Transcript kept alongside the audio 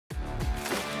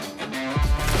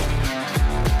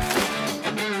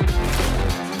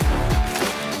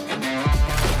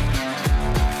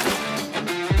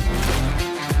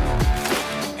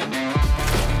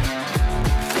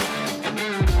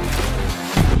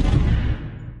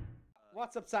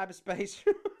What's up, cyberspace?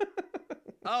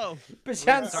 Oh,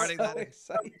 Bijan's starting so that.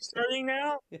 excited. Starting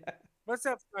now? Yeah. What's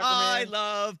up, I Spider-Man?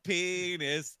 love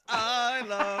penis. I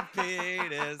love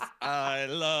penis. I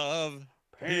love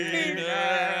penis.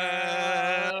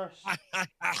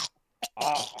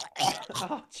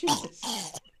 Oh, Jesus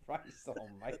Christ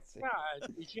almighty.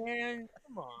 God, Bijan,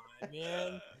 come on,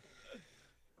 man.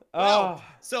 Well, Oh,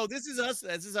 so this is us.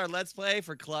 This is our Let's Play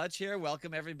for Clutch here.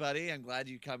 Welcome, everybody. I'm glad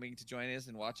you're coming to join us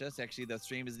and watch us. Actually, the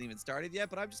stream isn't even started yet,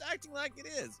 but I'm just acting like it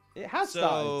is. it has started.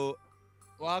 So,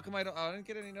 well, how come I didn't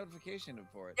get any notification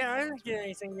for it? Yeah, I didn't get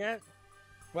anything yet.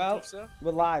 Well, So.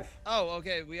 we're live. Oh,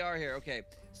 okay. We are here. Okay.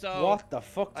 So. What the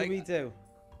fuck do we do?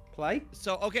 Play?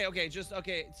 So, okay.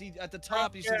 See, at the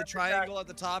top, you see the triangle at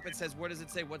the top. It says, where does it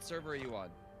say, what server are you on?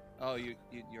 Oh, you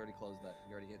already closed that.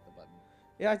 You already hit the button.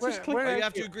 Yeah, I just clicked. Oh, you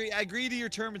have to agree to your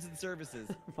terms and services.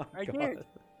 Oh my I God. did.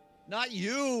 Not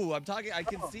you. I'm talking. I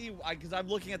can see because I'm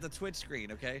looking at the Twitch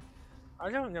screen. Okay. I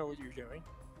don't know what you're doing.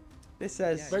 This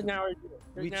says But now I do.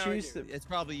 But we now I choose do. the. It's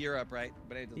probably Europe, right?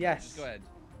 But it doesn't matter. Yes. Just go ahead.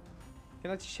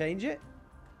 Can I just change it?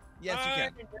 Yes, you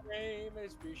can. My name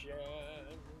is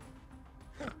Bijan.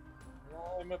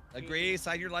 I'm a Agree.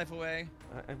 Sign your life away.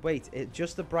 Wait,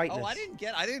 just the brightness. Oh, I didn't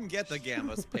get the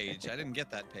Gammas page. I didn't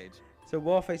get that page. So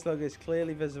Warface logo is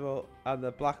clearly visible, and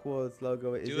the Blackwood's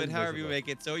logo is Do it however you invisible. make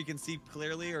it, so you can see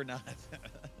clearly or not.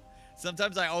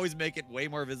 Sometimes I always make it way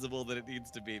more visible than it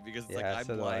needs to be because it's like I'm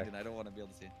so do blind I. and I don't want to be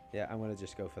able to see. Yeah, I'm gonna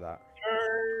just go for that.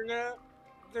 Turn up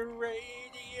the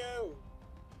radio.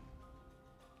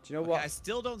 Do you know Okay, what? I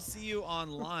still don't see you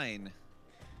online.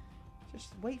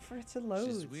 Just wait for it to Which load.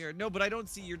 is weird. No, but I don't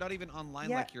see. You're not even online.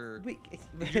 Yeah, Like you're we-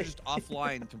 just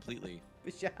offline completely.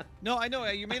 Bijan. No, I know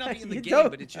you may not be in the You game, don't.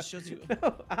 but it just shows you.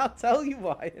 No, I'll tell you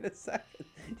why in a second.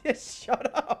 Just shut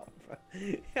up.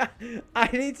 I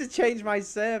need to change my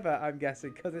server, I'm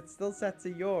guessing, because it's still set to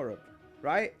Europe,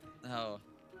 right? Oh,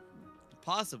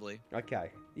 possibly.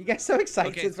 Okay. You get so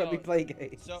excited Okay, when we play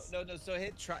games. So no. So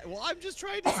hit try. Well, I'm just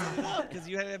trying to set it up because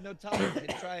you have no time.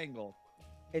 Hit triangle.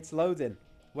 It's loading.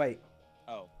 Wait.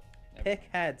 Oh. Pick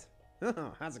head.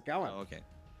 How's it going? Oh, okay.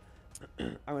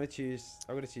 I'm gonna choose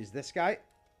this guy.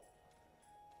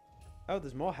 Oh,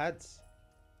 there's more heads.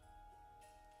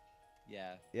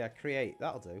 Yeah. Yeah, create.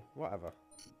 That'll do. Whatever.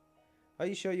 Are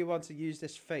you sure you want to use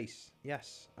this face?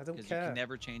 Yes. I don't Because you care. can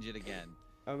never change it again.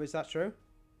 Oh, is that true?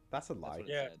 That's a That's lie. what it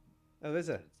Yeah. said. Oh, is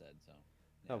That's it? what it said.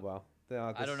 So. Oh yeah.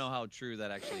 well. I don't know how true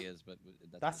that actually is, but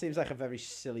that's That seems like a very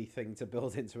silly thing to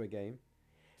build into a game.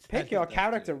 I Pick think your that's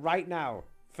character true. right now,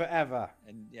 forever.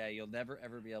 And yeah, you'll never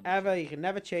ever be able. Ever. You can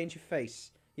never change your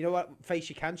face. You know what face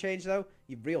you can change though?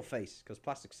 Your real face, because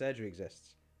plastic surgery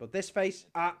exists. But this face,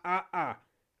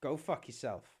 go fuck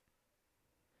yourself.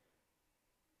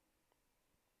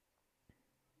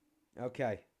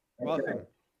 Okay. Welcome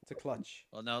to Clutch.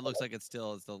 Well, no, it looks like it's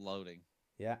still loading.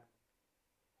 Yeah.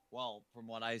 Well, from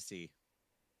what I see.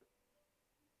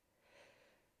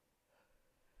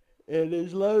 It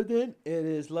is loading. It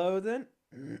is loading.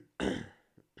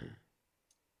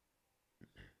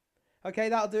 Okay,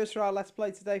 that'll do us for our Let's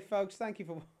Play today, folks. Thank you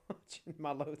for watching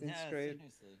my loading Yeah, screen.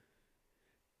 seriously.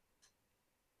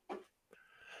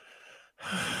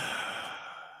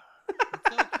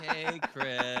 It's okay,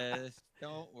 Chris.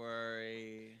 Don't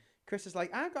worry. Chris is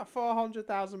like, I've got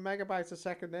 400,000 megabytes a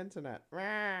second internet.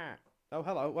 Rah. Oh,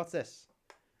 hello. What's this?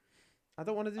 I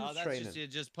don't want to do Oh, this that's training.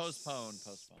 just postpone.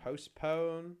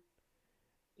 Postpone.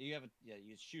 You have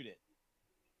you shoot it.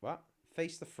 What?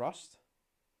 Face the frost?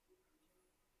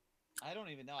 I don't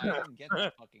even know. I didn't get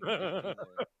that fucking thing either.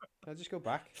 I'll just go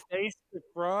back. Face the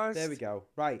frost. There we go.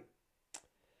 Right.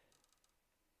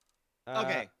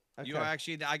 Okay. Okay. You are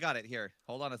actually. I got it here.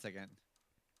 Hold on a second.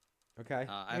 Okay.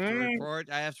 I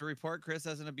have to report Chris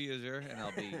as an abuser, and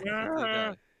I'll be completely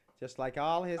done. Just like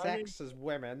all his I mean, exes,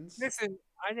 women's. Listen,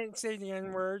 I didn't say the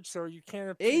N-word, so you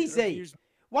can't Easy. abuse.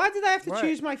 Why did I have to What?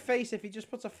 choose my face if he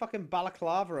just puts a fucking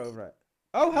balaclava over it?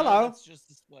 Oh, No, hello. that's just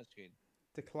the split screen.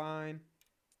 Decline.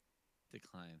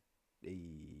 Decline. E-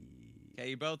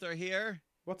 Okay, you both are here.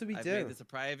 What do we I've do? made this a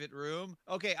private room.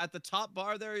 Okay, at the top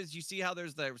bar there is, you see how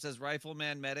it says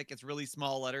Rifleman Medic. It's really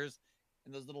small letters,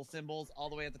 and those little symbols all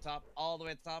the way at the top, all the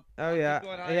way at the top. Oh, Keep yeah.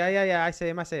 going higher. Yeah. I see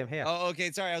him. Here. Oh,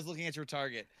 okay. Sorry, I was looking at your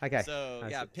target. Okay. So I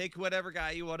yeah, see. pick whatever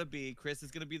guy you want to be. Chris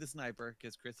is gonna be the sniper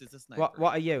because Chris is a sniper.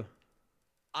 What are you?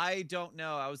 I don't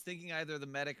know. I was thinking either the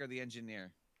medic or the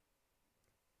engineer.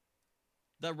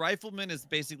 The rifleman is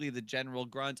basically the general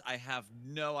grunt. I have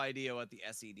no idea what the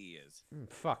SED is.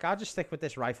 Fuck, I'll just stick with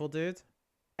this rifle dude.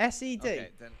 SED. Okay,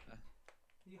 then.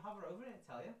 Can you hover over it and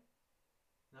tell you?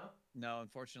 No? No,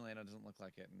 unfortunately, it doesn't look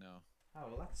like it. No. Oh,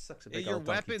 well, that sucks a big Your old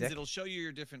donkey weapons, dick. it'll show you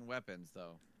your different weapons,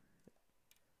 though.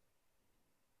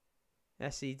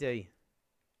 SED.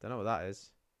 Don't know what that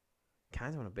is.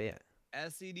 Kind of want to be it.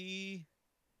 SED.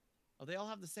 Oh, they all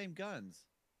have the same guns.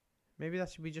 Maybe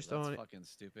that should be just That's on. fucking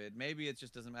stupid. Maybe it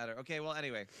just doesn't matter. Okay, well,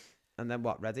 anyway. And then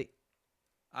what? Ready?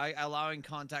 Allowing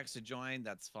contacts to join.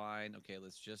 That's fine. Okay,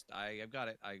 let's just. I've got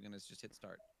it. I'm gonna just hit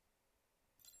start.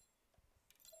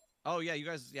 Oh yeah, you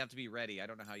guys have to be ready. I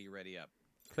don't know how you ready up.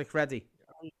 Click ready.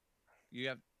 You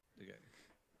have. Okay.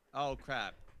 Oh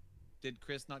crap! Did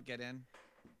Chris not get in?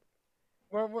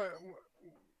 What?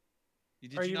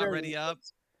 Did Are you you not ready? ready up?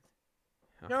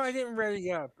 No, I didn't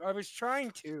ready up. I was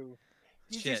trying to.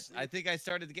 You Shit! just- I think I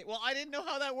started the game. Well, I didn't know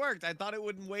how that worked. I thought it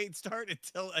wouldn't wait start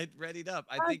until I readied up.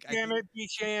 I God think. damn it,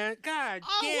 Bichan. God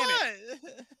Oh damn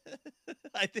it. what?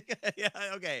 I think. Yeah.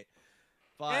 Okay.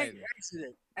 Fine. Exit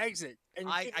it. Exit. And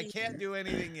I get me- can't do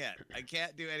anything yet. I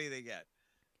can't do anything yet.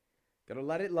 Gotta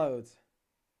let it load.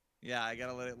 Yeah, I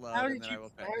gotta let it load, How and did then you- I will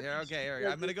pay. how did Here, you okay, here.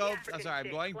 get I'm gonna go. I'm sorry.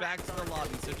 I'm going back to the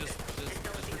lobby. So just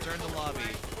return to lobby.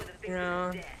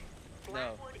 Yeah.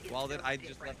 No. Well, then I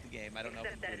just left the game. I don't know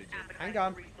if it booted you. Hang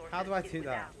on. How do I do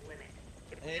that?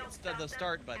 It's the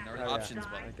start button or Oh, yeah. options I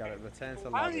button. got it. Return to How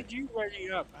lobby. did you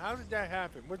ready up? How did that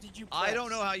happen? What did you press? I don't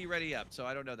know how you ready up, so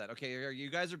I don't know that. Okay, here. You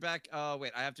guys are back.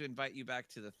 Wait. I have to invite you back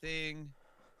to the thing.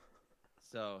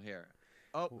 So here.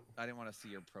 Oh, I didn't want to see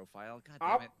your profile. God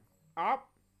damn it. Up.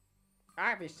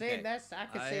 Have you seen Okay. this? I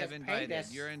can I see have us invited. pay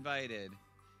this. You're invited.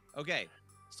 Okay.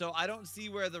 So I don't see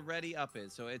where the ready up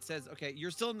is. So it says, okay,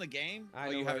 you're still in the game. I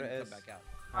Oh, know you where haven't it come is. back out.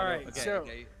 All right, Okay, so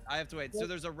okay. I have to wait. So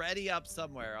there's a ready up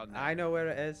somewhere on there. I know where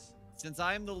it is. Since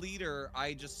I'm the leader,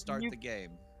 I just start the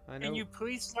game. I know. can you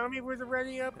please tell me where the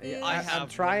ready up Yeah, is? I I'm have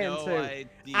trying no to. idea.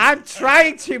 I'm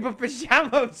trying to, but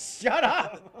Pajamo, shut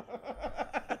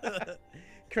up.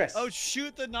 Chris. Oh,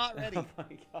 shoot the not ready. Oh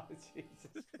my God,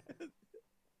 Jesus.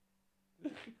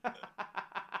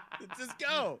 Just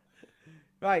go.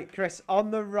 Right, Chris, on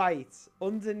the right,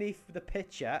 underneath the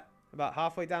picture, about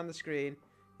halfway down the screen,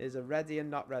 is a ready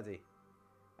and not ready.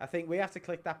 I think we have to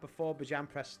click that before Bijan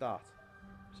press start.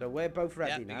 So we're both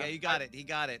ready now. Okay, you got it. He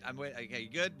got it. I'm wait. Okay, you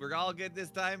good? We're all good this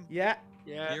time? Yeah,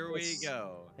 Yeah. Here we it's-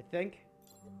 go. I think.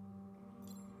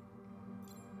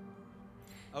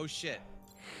 Oh, shit.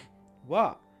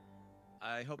 What?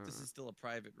 I hope this is still a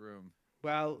private room.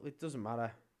 Well, it doesn't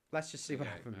matter. Let's just see what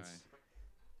Okay,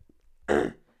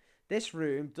 happens. This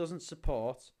room doesn't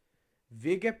support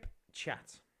VGIP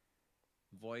chat.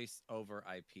 Voice over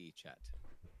IP chat.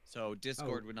 So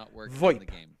Discord would not work VoIP. in the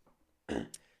game.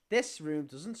 This room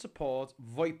doesn't support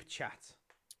VoIP chat.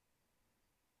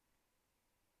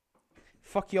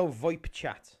 Fuck your VoIP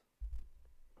chat.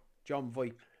 John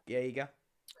VoIP Jaeger.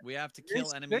 We have to kill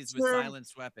This- enemies this with room-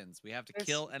 silenced weapons. We have to this-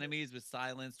 kill enemies with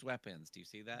silenced weapons. Do you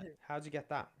see that? How'd you get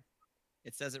that?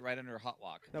 It says it right under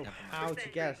hotlock. No, Temple Map. how to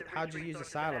get? How'd you use a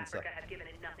silencer?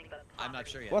 I'm not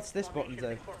sure yet. What's this button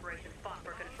do?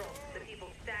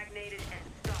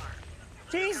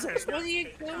 Jesus, what are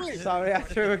you doing? Sorry, I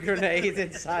threw a grenade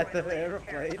inside the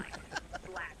aeroplane.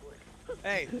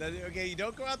 Hey, okay, you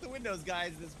don't go out the windows,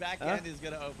 guys. This back Huh? end is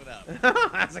gonna open up.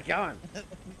 How's it going?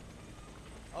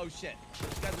 Oh shit!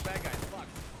 Those guys are bad guys. Fuck.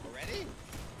 Already?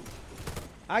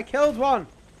 I killed one.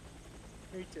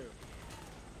 Me too.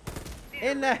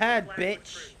 In the head,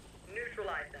 bitch.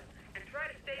 Neutralize them and try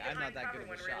to stay I'm not behind that cover good of a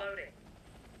when shot. reloading.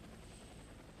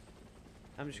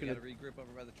 I'm just We gonna. gotta regroup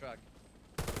over by the truck.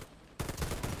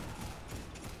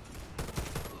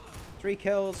 3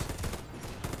 kills.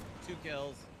 2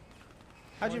 kills.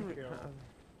 How'd you? One kill.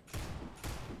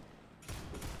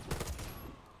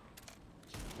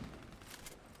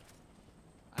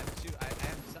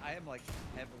 I am like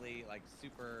heavily like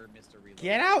super Mr. Reload.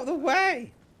 Get out of the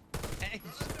way! Hey,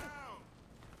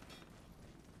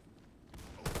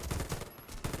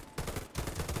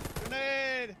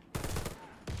 Grenade!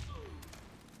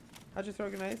 How'd you throw a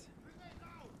grenade?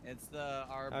 It's the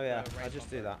our. Oh yeah, right I'll just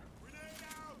bumper. do that.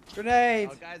 Grenade!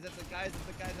 Oh, guys at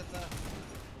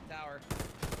the tower.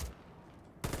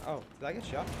 Oh, did I get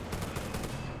shot?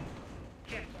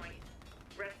 Checkpoint.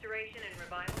 Restoration and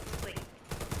revival complete.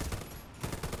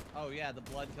 Oh yeah, the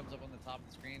blood comes up on the top of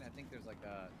the screen. I think there's like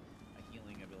a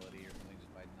healing ability or something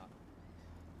just by not.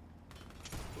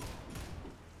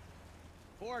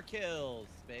 4 kills,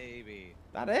 baby.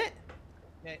 That it?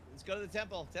 Okay, let's go to the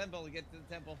temple. Temple, get to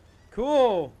the temple.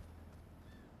 Cool.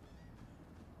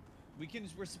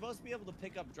 We're supposed to be able to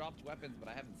pick up dropped weapons, but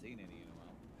I haven't seen any in a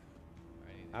while.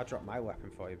 Right. I'll drop my weapon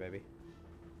for you, baby.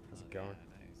 How's it going?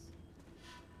 Yeah, nice.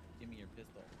 Give me your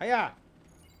pistol. Hiya!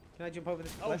 Can I jump over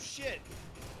this Oh cliff? shit!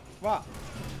 What?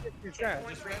 What's that? I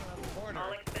just ran around the corner.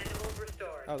 All expendables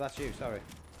restored. Oh, that's you. Sorry.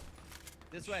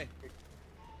 This way.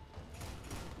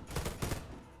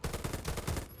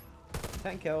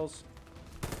 10 kills.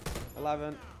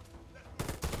 11.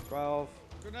 12.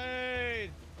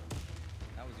 Grenade!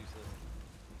 That was useless.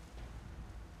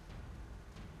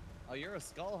 Oh, you're a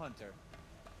skull hunter.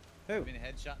 Who? You been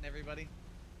headshotting everybody?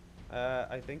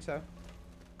 I think so.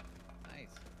 Nice.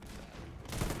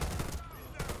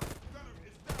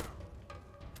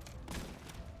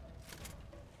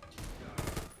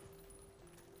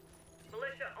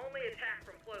 Militia only attack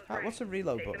from close Ah, range. what's a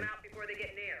reload Take button? them out before they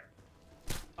get near.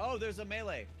 Oh, there's a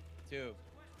melee, too.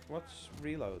 What's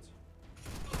reload?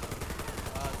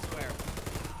 Square.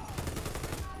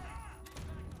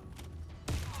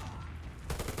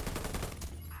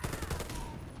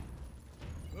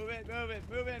 Move it, move it,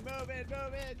 move it, move it,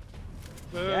 move it!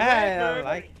 Yeah, I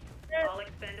like. All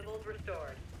expendables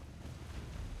restored.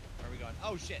 Where are we going?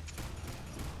 Oh, shit.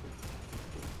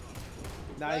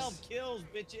 Nice. 12 kills,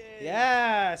 bitches!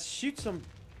 Yeah, shoot some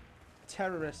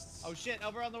terrorists. Oh, shit,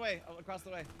 over on the way, across the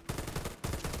way.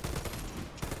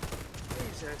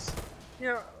 Jesus. You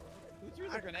know, Who threw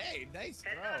the grenade? Nice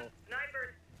Heads throw. up,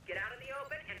 snipers. Get out in the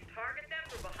open and target them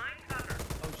from behind cover.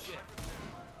 Oh, shit.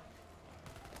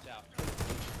 Watch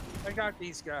out. I got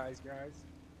these guys.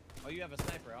 Oh, you have a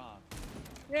sniper, huh?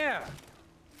 Yeah.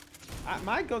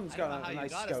 My gun's I don't know got how a you nice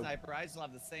got a scope. sniper. I still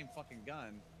have the same fucking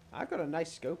gun. I've got a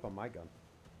nice scope on my gun.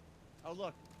 Oh,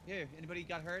 look. Here, anybody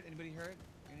got hurt? Anybody hurt?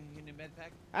 You need a med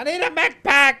pack? I need a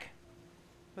backpack!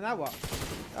 And now what?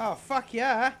 Oh, fuck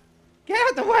yeah. Get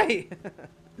out the way!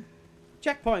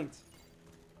 Checkpoint.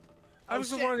 I was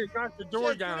the one that got the door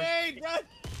Shit, down. Grenade, run!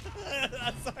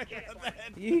 I'm sorry about that.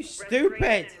 You Restoration stupid!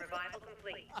 and revival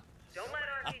complete. Don't let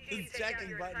I RPGs was take out checking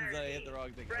your buttons entire and I hit team. the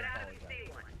wrong thing. Spread I out if you apologize.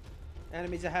 see one.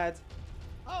 Enemies ahead.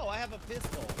 Oh, I have a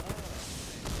pistol.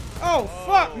 Oh,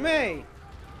 fuck Oh. me!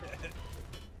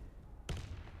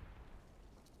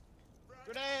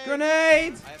 Grenade!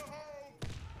 Grenade! I have-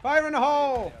 Fire in the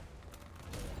hole!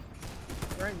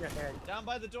 Right in the head. Down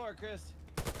by the door, Chris.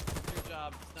 Your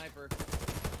job, sniper.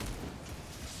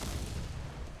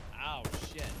 Ow,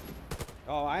 shit.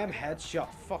 Oh, I am headshot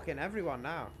fucking everyone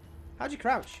now. How'd you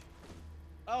crouch?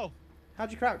 Oh,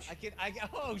 How'd you crouch?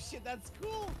 oh shit, that's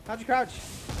cool. How'd you crouch?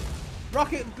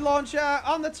 Rocket launcher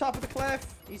on the top of the cliff.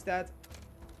 He's dead.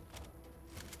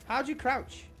 How'd you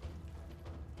crouch?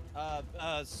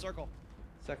 Circle.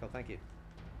 Circle, thank you.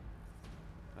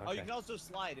 Oh, you Okay. can also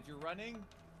slide. If you're running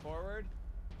forward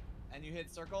and you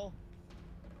hit circle,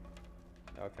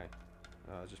 Okay.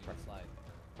 Oh, just you press. can slide.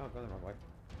 Oh, I'm going the wrong way.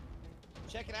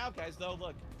 Check it out, guys, though.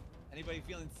 Look. Anybody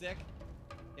feeling sick?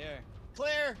 Here.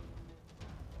 Clear!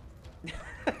 Kill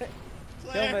me.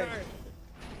 Clear!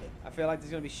 I feel like there's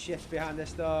gonna be shit behind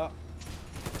this door.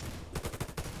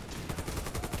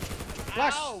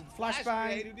 Flash! Ow! Flashbang!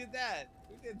 Grenade. Who did that?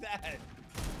 Who did that?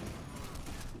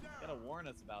 Gotta warn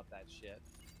us about that shit.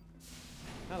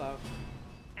 Hello.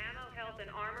 Ammo, health, and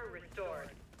armor restored.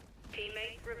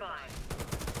 Teammates revived.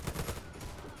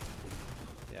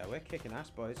 Yeah, we're kicking ass,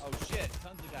 boys. Oh shit,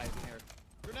 tons of guys in here.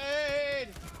 Grenade!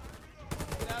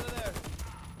 Get out of there.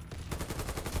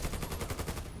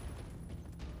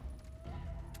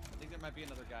 I think there might be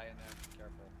another guy in there.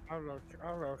 Careful.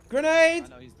 I'll look. Grenade!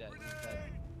 Oh no, he's dead. He's dead.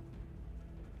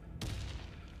 You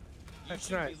That's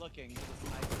should nice. be looking. He's a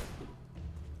sniper.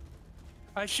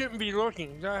 I shouldn't be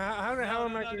looking. How the hell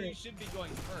am I No, gonna... you should be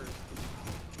going first.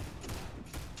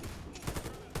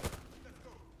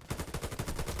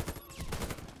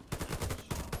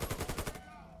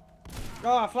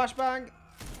 Oh, flashbang!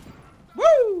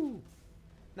 Woo!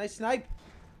 Nice snipe.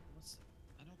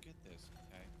 I don't get this.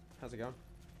 Okay. How's it going?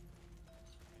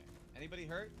 Anybody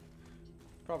hurt?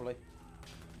 Probably.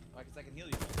 Oh, I guess I can heal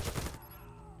you.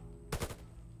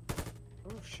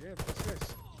 Oh shit, what's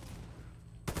this?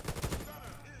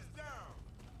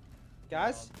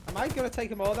 Guys, am I gonna take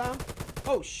them all down?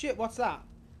 Oh shit, what's that?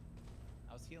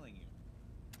 I was healing you.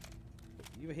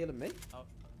 You were healing me? Oh,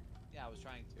 yeah, I was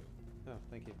trying to. Oh,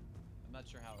 thank you. I'm not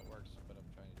sure how it works, but I'm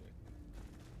trying to do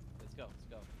it. Let's go. Let's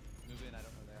go. Move in. I don't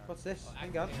know where they are. What's this? Oh, Hang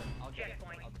on. activate here. I'll get it.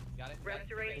 Checkpoint. Got it.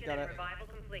 Restoration Got and it. revival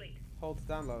complete. Hold to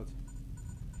download.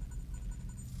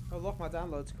 Oh look, my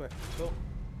download's quick. Cool.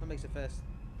 That makes it first.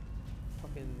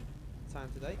 Fucking time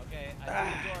today. Okay, I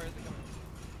see the door. They're coming.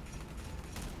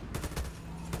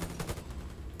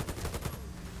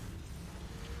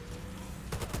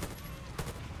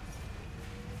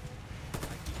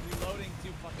 I keep reloading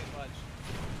too fucking much.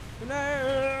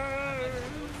 Grenade!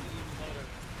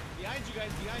 Behind you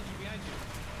guys, behind you, behind you.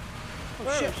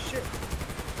 Oh shit! shit.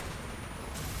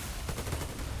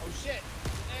 Oh shit!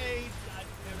 Grenade! God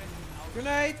damn it. Oh,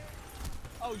 Grenade!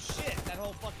 Oh shit! That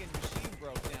whole fucking machine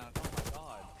broke down. Oh my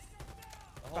god.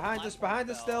 The whole Behind us, platform behind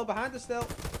us fell. still, behind us still.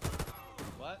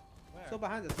 What? Where? Still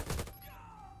behind us.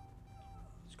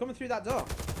 coming through that door.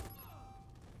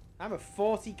 I'm at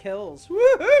 40 kills.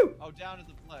 Woohoo! Oh, down at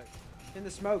the flag. In the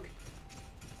smoke.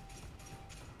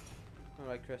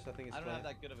 Alright, Chris, I think it's I don't clear. have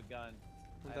that good of a gun.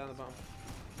 I'm down the bottom.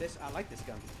 This, I like this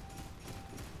gun.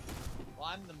 Well,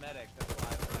 I'm the medic. That's why I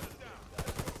don't have a good gun.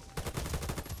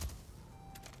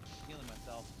 Healing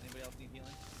myself. Anybody else need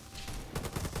healing?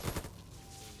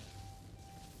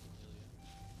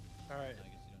 All right. No, I guess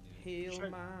you don't need it.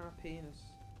 Heal my penis.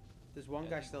 There's one Yeah,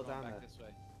 I guy think still we're going down back there. This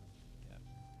way.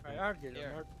 All right, I'll get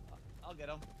Here, him. I'll get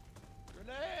him.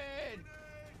 Grenade!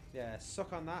 Yeah,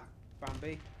 suck on that,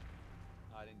 Bambi.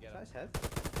 Oh, I didn't Is get that him. his head?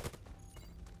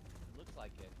 It looks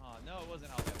like it. Oh, no, it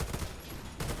wasn't. I'll get him.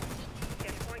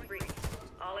 Checkpoint reached.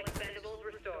 All expendables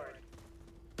restored.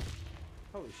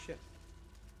 Holy shit.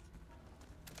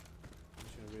 I'm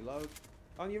just gonna reload.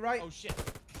 On your right. Oh, shit.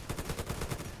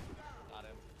 Got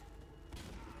him.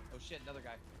 Oh, shit, another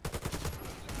guy.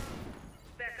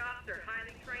 Spec officer,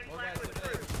 highly trained More black guys, with look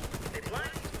at crew. They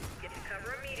blind. Get to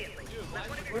cover immediately. Dude, Let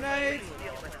one of your Grenade! teammates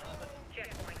deal with them.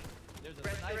 Checkpoint. There's a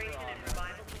sniper Restoration on. and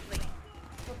revival complete.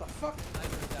 What the fuck?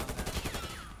 Sniper's down there.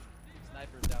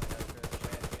 Sniper's down there, Chris.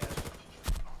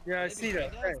 Yeah, I see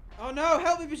that. Hey. Oh no,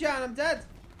 help me, Bijan, I'm dead.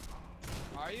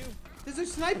 Are you? There's a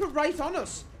sniper right on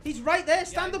us. He's right there.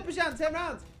 Stand I up, Bijan, turn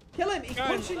around. Kill him, he's Guys,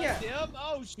 punching you. That's him?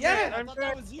 Oh, shit. Yeah. I thought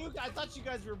that was you. I thought you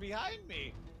guys were behind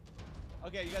me.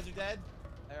 Okay, you guys are dead?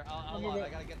 There, I'll I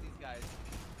gotta get these guys.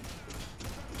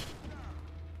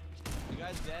 You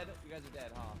guys dead? You guys are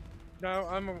dead, huh? No,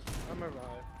 I'm alive.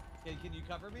 Can you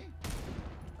cover me?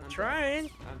 I'm trying.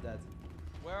 I'm dead.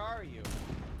 Where are you?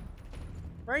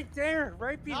 Right there,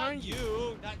 right behind Not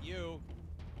you. Not you.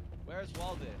 Where's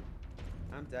Walden?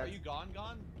 I'm Are dead. you gone?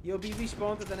 You'll be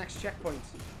respawned at the next checkpoint.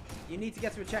 You need to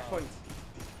get to a checkpoint.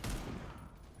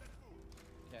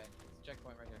 Okay, it's a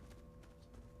checkpoint right here.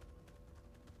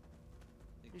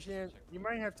 You, you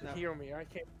might have to No. heal me. I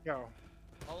can't go.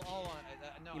 Hold on.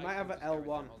 No, You I might have can an just get right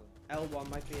L1. there, hold L1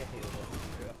 might be a heal.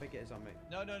 I think it is on me.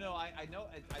 on. No. I know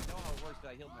how it works,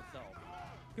 but I healed myself.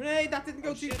 Grenade! That didn't go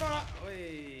Oh, too shit. far.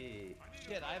 Wait.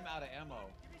 Shit, I'm out of ammo.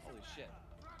 Holy shit.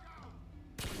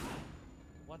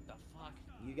 What the fuck?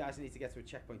 You guys need to get to a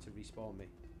checkpoint to respawn me.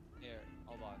 Here,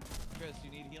 hold on. Chris,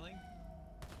 you need healing?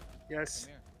 Yes, Come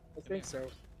here. I think so.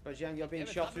 Bajan, you're being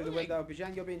Damn it, shot stop through the moving. window.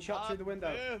 Bajan, you're being shot through the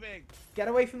window. Moving. Get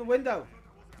away from the window.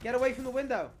 Get away from the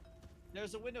window.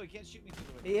 There's a window. He can't shoot me through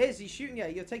the window. He is. He's shooting you.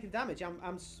 You're taking damage. I'm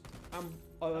No,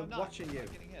 I'm not. watching I'm you.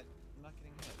 not getting hit. I'm not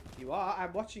getting hit. You are.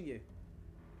 I'm watching you.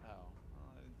 Oh.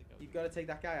 I didn't think I was. You've got to take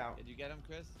that guy out. Did you get him,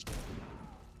 Chris?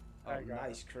 Oh, I got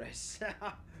nice, Chris.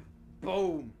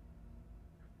 Boom.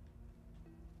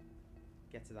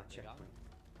 Get to that You got checkpoint.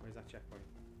 Where's that checkpoint?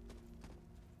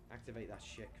 Activate that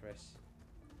shit, Chris.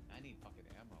 I need fucking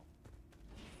ammo.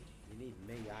 You need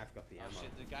me. I've got the Oh ammo.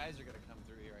 shit, the guys are gonna come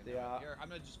through here right They now. are. Here, I'm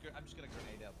just gonna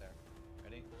grenade out there.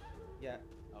 Ready? Yeah.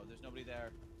 Oh, there's nobody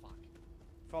there. Fuck.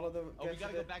 Follow the. Oh, get we to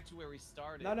gotta the- go back to where we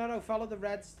started. No. Follow the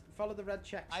reds. Follow the red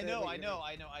checks. I there know, that I you're know,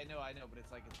 in. but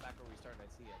it's like it's back where we started. I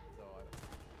see it. So I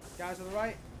don't... Guys on the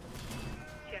right.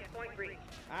 Checkpoint reached.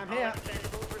 I'm All here.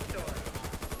 expendables restored.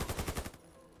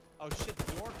 Oh shit,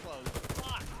 the door closed.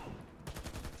 Fuck.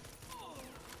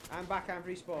 I'm back. I'm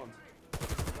respawned. Someone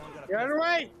got a Get out of the pistol.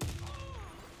 way!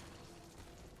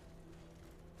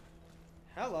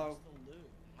 Hello. Where's the loot?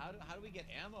 How do we get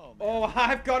ammo, man? Oh,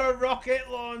 I've got a rocket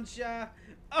launcher.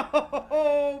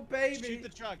 Oh, baby. Shoot the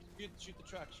truck. Shoot the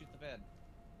truck. Shoot the van.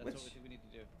 That's Which- what we think we need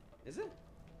to do. Is it?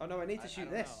 Oh no, I need to I shoot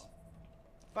don't this. know.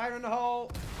 Fire in the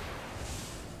hole. Oh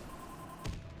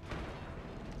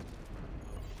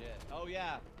shit. Oh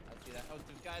yeah. I see that. Oh,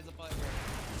 there's guys up on here.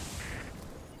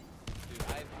 Dude,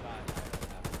 I don't have shit.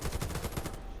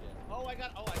 Oh, I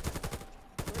got. Where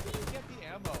do you get the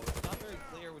ammo? It's not very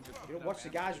clear when you're. You picking know, up watch the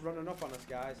ammo. guys running up on us,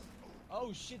 guys.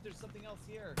 Oh shit, there's something else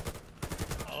here.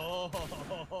 Oh,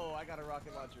 I got a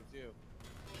rocket launcher too.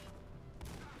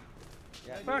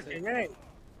 Yeah, Fuck you Fucking too. hey!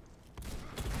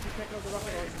 You pick up the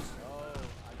rocket launchers. Oh, I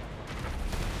got one.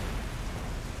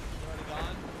 You already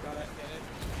gone? Got it. Get it?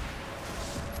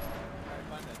 Alright,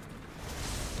 find it.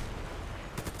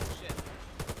 Oh shit.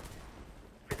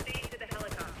 Proceed to the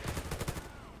helicopter.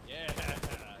 Yeah.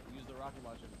 Use the rocket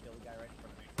launcher to kill the guy right in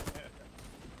front of me.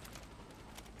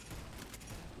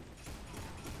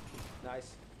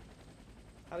 Nice.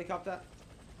 Helicopter.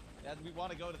 Yeah, we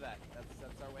want to go to that.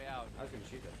 That's our way out. I was gonna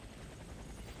shoot it.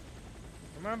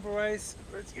 Come on, boys.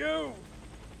 Let's go!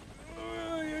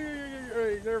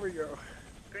 There we go.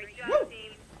 Great job, Woo!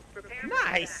 team. Prepare for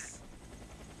attack. Nice.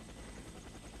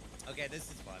 Okay, this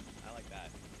is fun. I like that.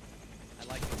 I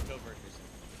like this covert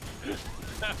mission.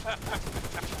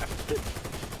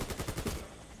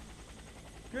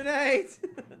 Grenade.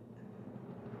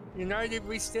 United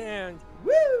we stand.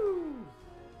 Woo!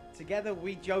 Together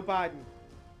we Joe Biden.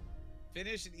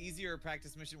 Finish an easier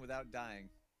practice mission without dying.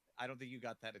 I don't think you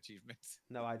got that achievement.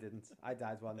 No, I didn't. I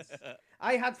died once.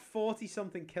 I had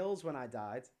 40-something kills when I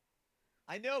died.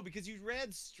 I know, because you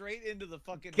ran straight into the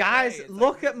fucking Guys, fray. It's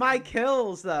look like, at my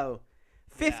kills, though.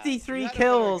 Yeah, 53 you had a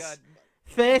kills. better gun.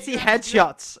 30 Did you have-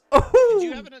 headshots.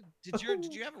 Did you have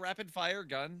did you have a rapid fire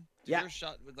gun? Did Yeah. yours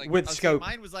shot with like With see, scope.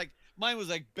 mine was like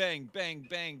bang bang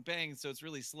bang bang, so it's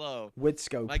really slow. With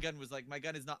scope. My gun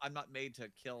is not, I'm not made to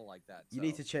kill like that. You so.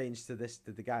 need to change to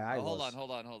the guy I was.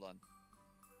 Hold on.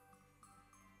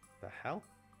 The hell?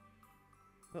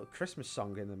 Little Christmas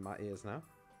song in my ears now.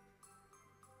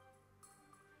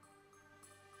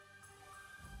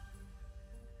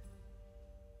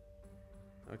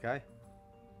 Okay.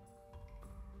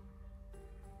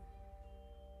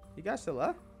 You guys still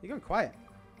there? You're going quiet.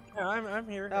 Yeah, I'm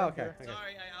here. Oh, I'm okay. here. Okay.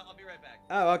 Sorry, I'll be right back.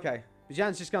 Oh, okay.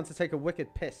 Bijan's just gone to take a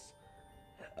wicked piss.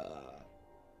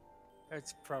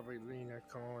 That's probably Lena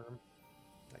calling him.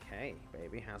 Like, hey,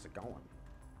 baby, how's it going?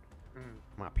 Mm.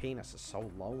 My penis is so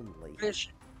lonely.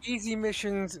 Easy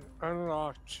missions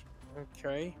unlocked.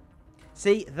 Okay.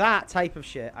 See, that type of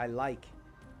shit I like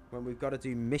when we've got to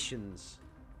do missions.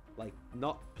 Like,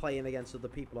 not playing against other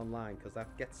people online, because that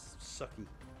gets sucky.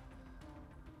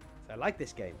 So I like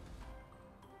this game.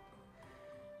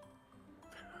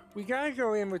 We gotta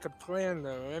go in with a plan,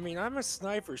 though. I mean, I'm a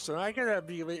sniper, so I gotta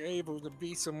be able to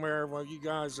be somewhere while you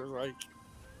guys are like,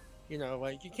 you know,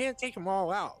 like you can't take them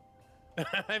all out.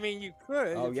 I mean, you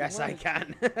could. Oh, if you yes, I wanted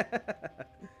can.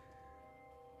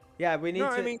 Yeah, we need No,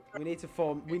 to. I mean- we need to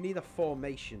form. We need a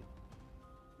formation.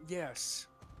 to. Yes,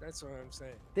 that's what I'm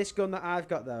saying. This gun that I've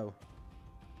got though.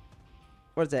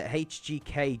 What is it?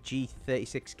 HGK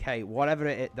G36K. Whatever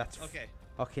it is. That's Okay.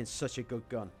 fucking such a good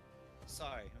gun.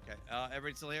 Sorry. Okay.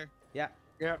 Everybody still here? Yeah.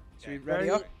 Yeah. Should we Okay. ready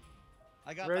up?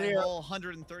 I got Ready my up. whole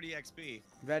 130 XP.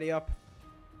 Ready up.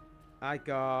 I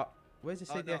got. Where's it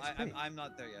say Oh, the no, XP? I'm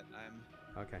not there yet.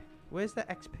 I'm. Okay. Where's the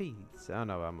XP? Oh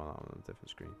no, I'm on a different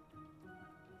screen.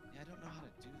 Yeah, I don't know how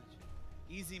to do this.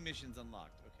 Easy missions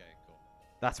unlocked. Okay, cool.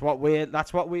 That's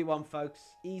what we want, folks.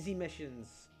 Easy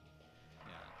missions.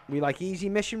 Yeah. We like easy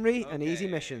missionary and easy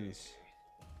Okay. missions.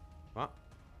 What?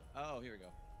 Oh, here we go.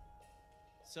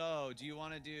 So, do you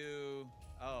want to do?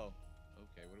 Oh,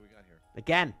 okay. What do we got here?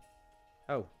 Again.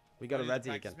 Oh, we got to Wanna do the ready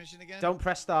practice again. Mission again? Don't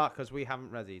press start because we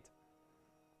haven't readied.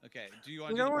 Okay. Do you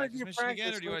want We to do don't the wanna practice do mission again, or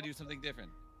practice, do you we want to do something different?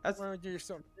 That's, I want to do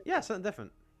something. yeah, something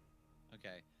different.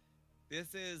 Okay.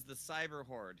 This is the cyber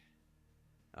horde.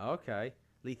 Okay.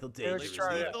 Lethal Yeah, danger. let's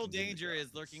try it. Lethal danger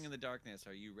is lurking in the darkness.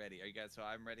 Are you ready? Are you guys? So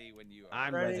I'm ready when you are.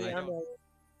 I'm Ready? ready. I'm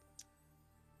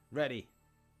Ready.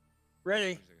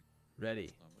 ready. Ready.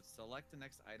 Select the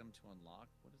next item to unlock.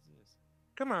 What is this?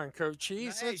 Come on, Coach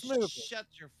Cheese. Hey, Let's move. shut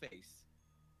your face.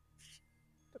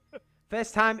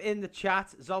 First time in the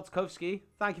chat, Zoltkovsky.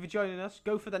 Thank you for joining us.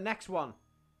 Go for the next one.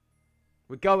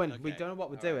 We're going. We Okay. don't know what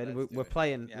we're All right, doing. let's do We're it.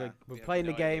 playing. Yeah, We're we have playing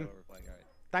no the idea game. what we're playing. All right.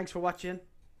 Thanks for watching.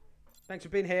 Thanks for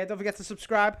being here. Don't forget to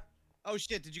subscribe. Oh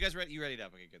shit! Did you guys ready? You readied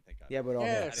up? Okay, good. Thank God. Yeah, we're all I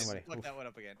here. Yes. Don't worry. didn't fuck Oof. that one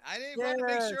up again. I didn't want to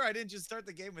make Yes. sure I didn't just start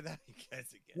the game without you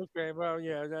guys again. Okay, well,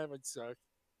 yeah, that would suck.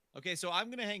 Okay, so I'm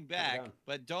gonna hang it back, down.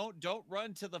 but don't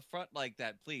run to the front like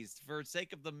that, please. For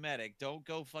sake of the medic, don't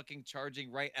go fucking charging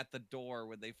right at the door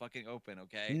when they fucking open.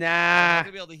 Okay. I'm Nah. not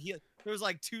gonna be able to heal. There was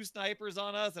like 2 snipers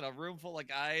on us and a room full of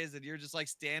guys, and you're just like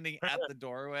standing at the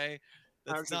doorway.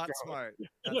 That's How's it not going? smart.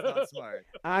 That's not smart.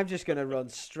 I'm just gonna run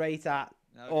straight at.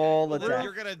 Okay. All the Well, death.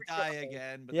 You're gonna die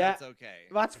again, but Yeah. that's okay.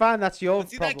 That's fine. That's your But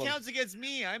see, problem. that counts against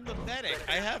me. I'm the medic.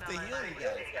 I have to heal you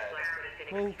guys.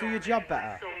 Well, do your job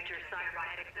better.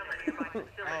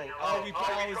 Oh, we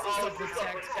is this a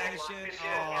protect mission?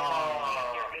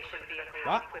 Oh.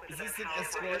 What? Is this an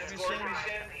escort mission?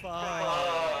 Fuck.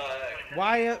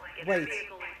 Why? Wait.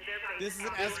 This is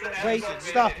an escort Wait. mission.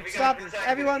 Stop. We Stop. got this.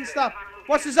 Everyone, stop.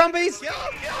 Watch the zombies.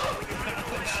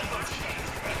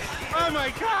 Oh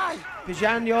my God!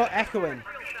 Bijan, you're echoing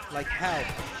like hell.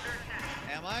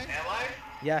 Am I?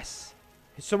 Yes.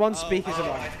 Someone's Oh, speakers oh, are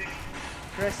on. I think-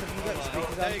 Chris, have you got the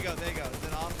speakers There on? you go. There you go. Is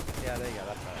it off? Yeah, there you go.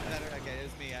 That's better. Better. Okay,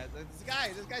 it's me.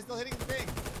 This guy's still hitting the thing.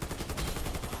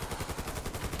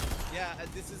 Yeah,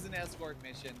 this is an escort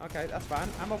mission. Okay, that's fine.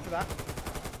 I'm up for that.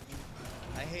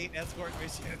 I hate escort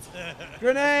missions.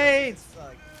 Grenades!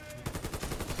 Suck.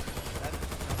 That's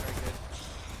not very good.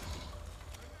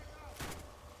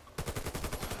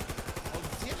 Oh,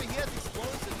 damn it, he has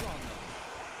explosives on them.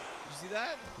 Did you see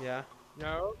that? Yeah.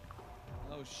 No.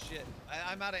 Oh shit.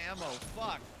 I'm out of ammo.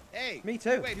 Fuck. Hey. Me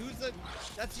too. Wait, who's the?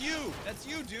 That's you. That's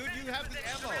you, dude. You have the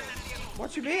ammo.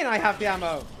 What you mean I have the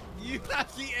ammo? You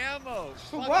have the ammo.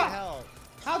 For Fucking what? hell.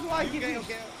 How do I give Okay, you?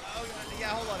 okay. Oh, yeah,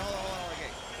 hold on. Okay.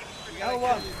 We gotta L1.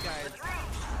 kill these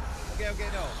guys. Okay,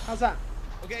 no. How's that?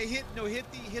 Okay, hit the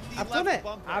I've left done it.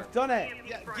 bumper. I've done it.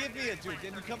 Yeah, give me it, dude.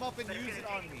 Then you come up and use it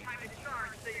on me.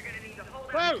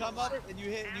 Whoa! You come up and you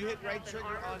hit right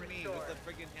trigger on me with the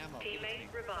friggin' ammo. Give it to me.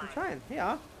 Teammate revived. I'm trying.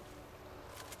 Here.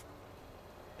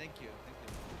 Thank you.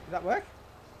 Did that work?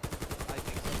 I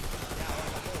think so. Yeah, on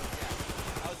the whole,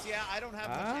 yeah. Oh, see, yeah, I don't have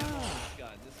much ammo on this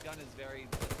gun. This gun is very.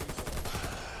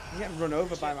 I'm getting run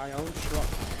over by my own truck.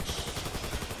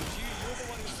 You're the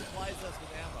one who supplies us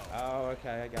with ammo. Oh,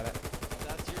 okay, I got it.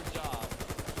 That's your job.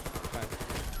 Okay.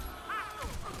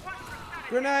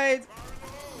 Grenade!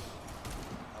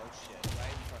 Oh shit!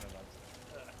 Right in front of us.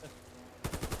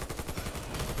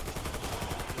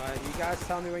 Right, you guys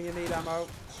tell me when you need ammo.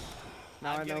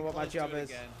 Now I know what my job is.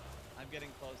 Again. I'm getting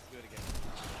close to it again.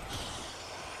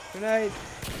 Grenade! I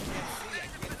can't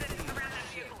see.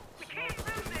 Shit.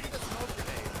 Smoke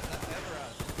grenade. That's never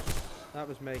us. That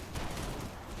was me.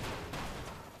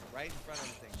 Right in front of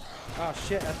the thing. Oh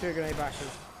shit, I threw a grenade back.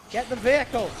 Get the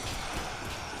vehicle!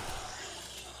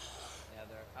 Yeah,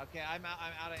 there. Okay, I'm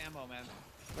out of ammo, man.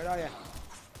 Where are you? I'm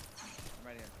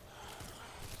right here.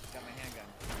 Got my handgun.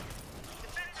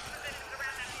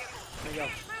 There you go.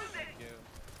 Thank you.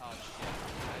 Oh shit.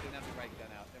 I didn't have the right gun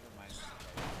out. Never mind.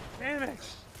 Damn it!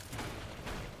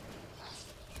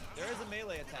 There is a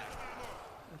melee attack.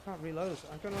 I can't reload.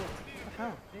 I don't know. What the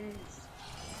hell? You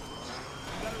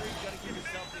gotta give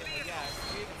yourself the ammo. Yeah,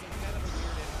 it's kind of a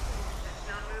weird interface. It's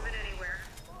not moving anywhere.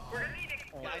 We're gonna need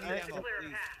Yeah, I need ammo.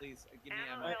 Please, give me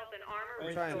ammo, ammo. health, and armor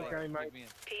I'm trying. restored. Okay, Mike. Give me it.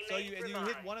 So you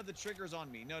hit one of the triggers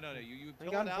on me. No. You pull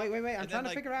Hang it on. out. Wait. I'm and trying then, to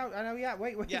figure out. I know. Yeah.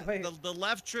 Wait. Yeah, the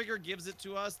left trigger gives it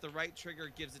to us. The right trigger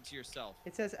gives it to yourself.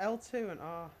 It says L2 and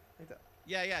R.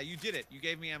 Yeah, you did it. You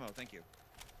gave me ammo. Thank you.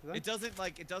 Is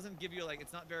It doesn't give you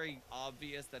it's not very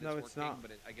obvious that No, it's it's working, not.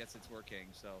 but I guess it's working.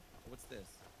 So what's this?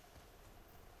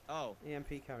 Oh,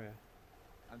 EMP carrier.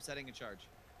 I'm setting a charge.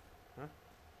 Huh?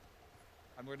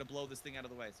 I'm going to blow this thing out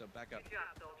of the way. So back up. Good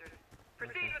job, soldiers.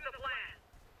 Proceed with the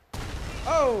plan.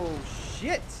 Oh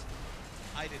shit!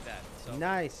 I did that. So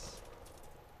Nice.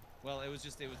 well, it was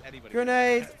anybody.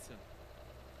 Grenade! So,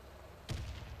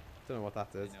 Don't know what that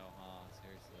I did. know,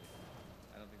 seriously.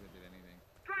 I don't think that did anything.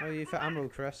 How are you for ammo,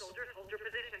 Chris? Soldiers, hold your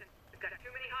position. We've got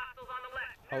too many hostiles on the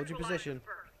left. Hold your Neutralize position. them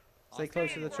first. Stay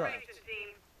close to the truck. Formation, team.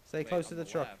 Stay Wait, close on to the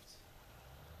truck. left.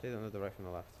 They don't know the right from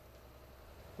the left.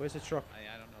 Where's the truck?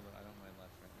 I don't know. I don't know my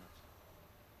left very much.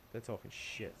 They're talking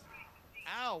shit.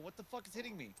 Ow! What the fuck is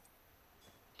hitting me?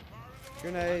 Why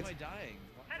Grenade. am I dying?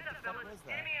 Heads What up, the fuck fellas. was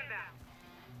that? Enemy inbound.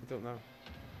 I don't know.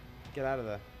 Get out of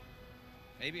there.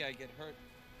 Maybe I get hurt.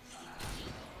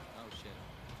 Oh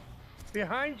shit.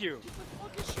 Behind you!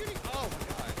 What the fuck is shooting? Oh my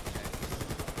god. Okay.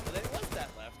 Well, it was that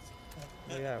left.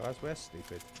 Oh yeah, we're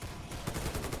stupid.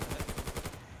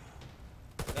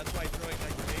 That's why throwing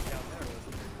that grenade down there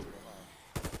wasn't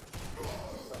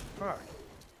very Fuck.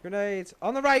 Grenades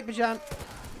on the right, Bijan.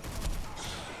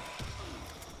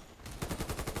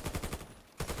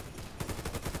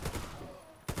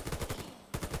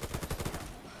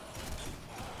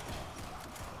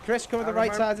 Chris, cover the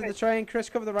right side of the train. Chris,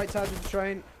 cover the right side of the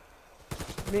train.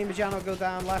 Me and Bijan will go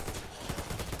down left.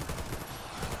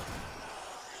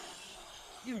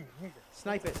 You nigga.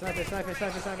 Snipe it, snipe it, snipe it,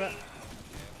 snipe it, snipe it.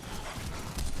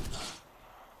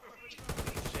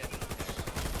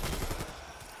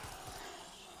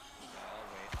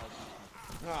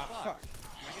 Ah, fuck.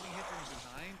 Am I getting hit from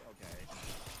behind? Okay.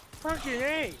 Fucking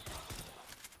A!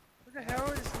 Where the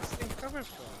hell is this thing coming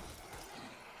from?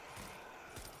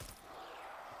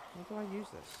 How do I use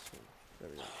this? There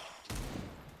we go.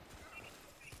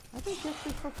 I don't get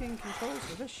the fucking controls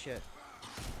for this shit.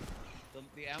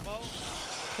 The ammo?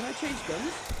 Can I change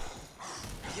guns?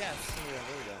 Yes. Oh yeah,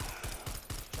 there we go.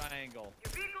 Triangle.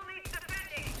 Your vehicle needs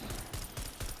defending.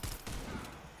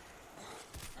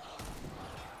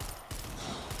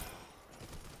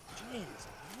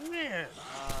 Jeez, man!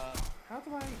 How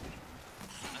do I...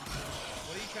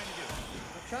 What are you trying to do?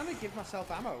 I'm trying to give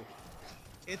myself ammo.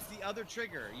 It's the other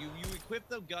trigger. You equip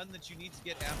the gun that you need to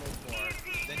get ammo for.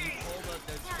 Then you pull the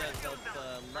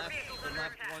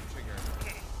left one trigger.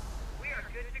 Okay. We are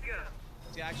good to go.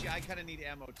 See, actually, I kind of need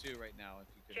ammo too right now. If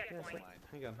you could Yes, don't wait, mind.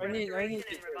 hang on. I need Restoration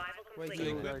to... and revival Wait, So complete.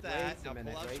 you- equip wait that. a Now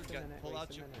minute, pull out wait your a gun. minute, Pull wait out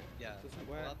a your minute. yeah. Doesn't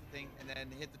Pull work. out the thing and then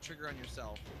hit the trigger on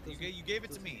yourself. You gave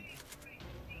it to me.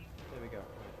 There we go.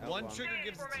 Right, One L1. trigger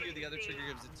gives it to you. The other trigger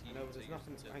gives it to you. No, but So there's you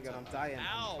nothing. use it Hang to- on, I'm dying. Ow!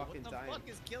 I'm What fucking the dying. fuck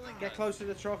is killing Get us? close to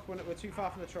the truck. We're too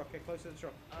far from the truck. Get close to the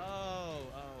truck. Oh,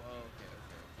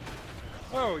 okay.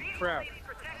 Holy crap. Needs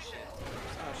protection.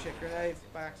 Oh shit, grenade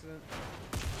by accident.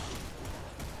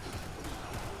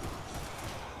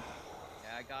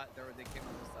 They came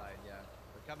on the side. Yeah,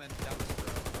 they're coming. That was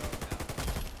throw now.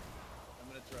 I'm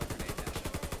gonna throw a grenade down.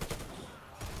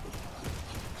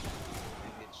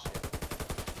 They hit shit.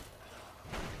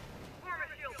 Form a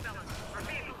shield, fellas. Our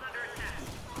vehicle's under attack.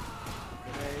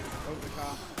 Grenade, over the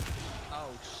car.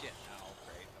 Oh shit! Oh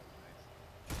great. That was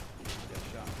nice. Get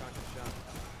shot, can't get shot.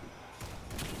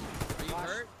 Are you Flash.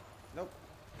 hurt? Nope.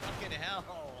 Fucking hell!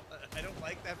 I don't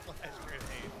like that flash grenade.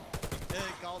 You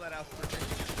didn't call that out for me.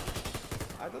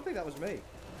 I don't think that was me.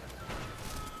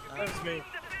 That was me.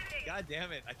 God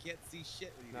damn it! I can't see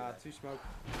shit when you do Nah, that. too smoke.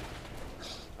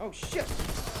 Oh shit!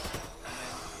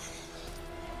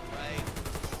 Right.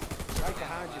 Right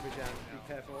behind you, Bijan. Be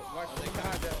careful. Right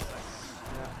behind you.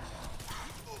 Yeah.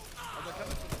 Oh, they're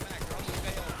coming from the back. They're on the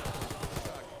veil.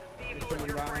 They're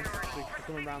coming round. They're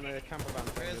coming round the camper van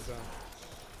thing as well.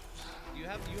 Do you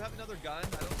have another gun? I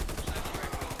don't think the sniper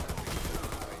rifle is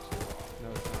perfect. No,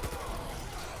 it's not.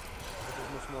 This is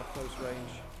much more close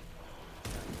range.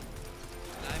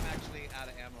 And I'm actually out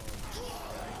of ammo.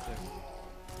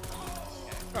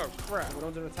 Oh crap! We're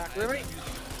under attack. Really? Really?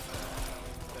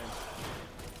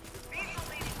 Vehicle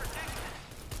needing protection.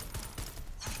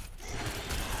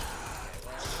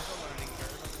 Well, there's a learning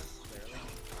curve on this, clearly.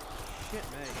 Shit,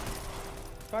 mate.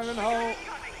 Fire in the hole. Coming. On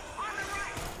the right.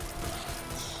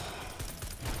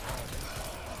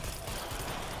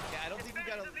 Yeah, I don't think you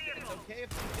gotta. It's okay if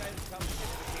these guys come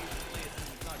occasionally.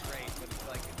 It's not great, but it's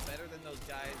like it's better than those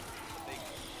guys. I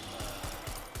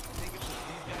think if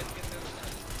these guys get there, they're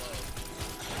gonna explode.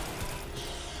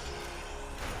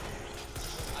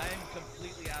 I am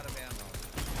completely out of ammo.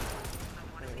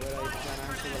 We're down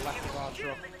to the left of our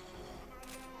truck. I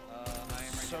am right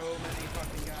So many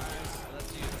fucking guys.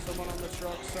 Let's use. Someone on the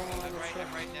truck. Someone on I'm the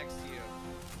truck. right next to you.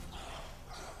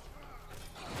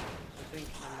 I think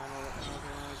I'm on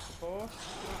support.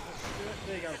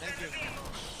 There you go. Thank you.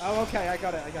 Oh, okay. I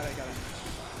got it. Okay. I'm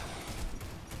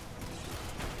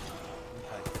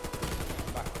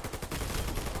back.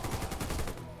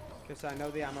 Chris, I know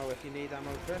the ammo if you need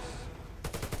ammo, Chris.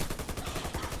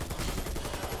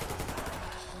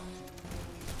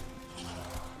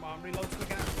 Come on, reload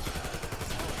quick out.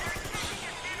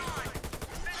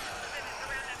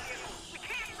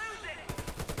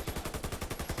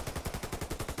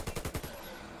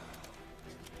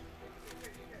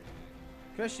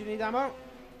 Chris, you need ammo?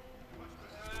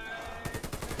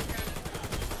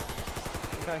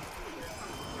 Okay.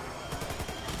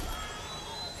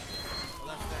 Well,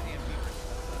 that's the EMP.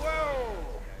 Whoa!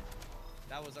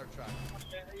 That was our truck.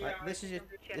 Right, this is your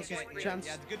chance.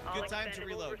 Yeah, good time to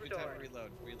reload. Good time to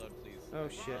reload. Reload, please. Oh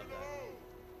shit.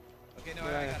 Okay, no,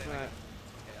 I Right, got it. right.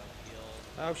 Okay, I'll heal.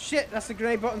 Oh shit, that's the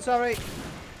grey button, sorry. I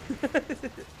can't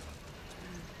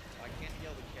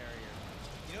heal the carrier.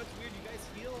 You know what's weird? You guys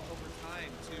heal over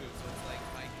time too, so it's like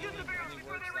my healing only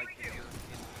works like if you're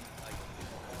like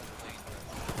dangerous.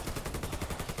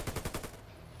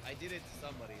 I did it to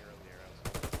somebody earlier.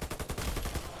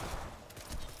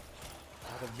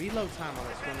 The reload time on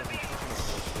this gun is fucking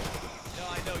No,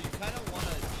 I know. You kind of want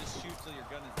to just shoot till your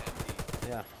gun is empty.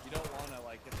 yeah. You don't want to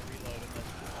like get the reload and then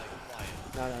just like fly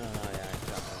it. No, yeah,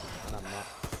 exactly. And I'm not.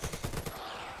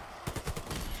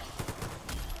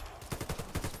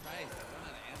 Christ, I run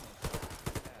out of ammo.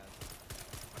 Yeah.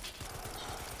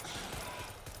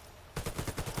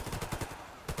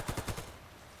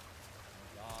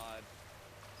 God.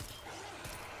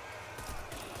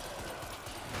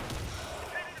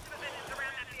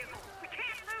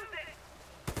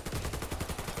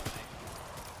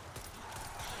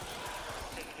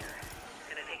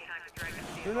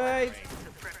 Grenade! I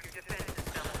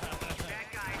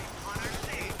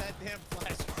hate that damn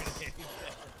flash grenade.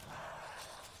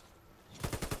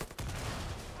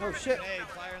 Oh shit! Grenade,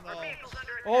 fire in the hole.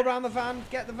 All around the van!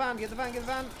 Get the van! Oh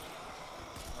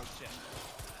shit.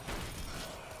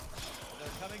 They're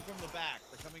coming from the back.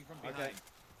 They're coming from behind. Okay.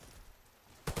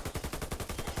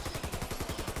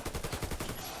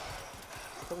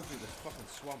 Coming through this fucking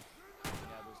swamp. Yeah,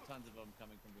 there's tons of them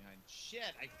coming from behind.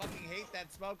 Shit, I fucking hate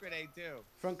that smoke grenade too.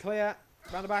 Front clear.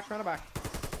 Round the back, round the back.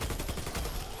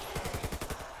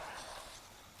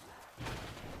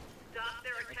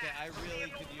 Okay, I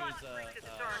really could use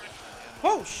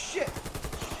Oh shit!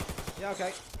 Yeah,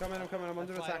 okay. I'm coming, I'm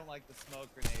under That's why I attack. don't like the smoke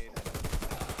grenade.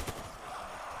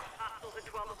 Hostiles at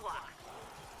 12 o'clock.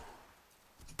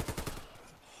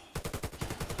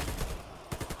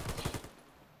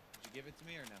 Did you give it to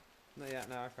me or no? No, yeah,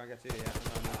 no, I can't get to you yet.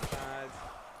 I'm on the side.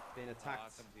 Being I'll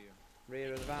attacked. come to you.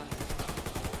 Rear of the van.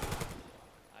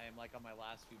 I am like on my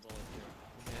last few bullets here.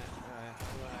 Yeah, right.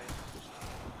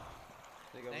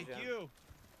 There you go, Thank Jan. you.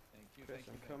 Thank you. Chris, thank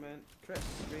you, I'm thank coming. Chris,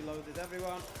 reloaded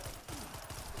everyone.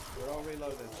 We're all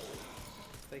reloaded.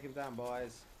 Take him down,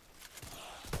 boys.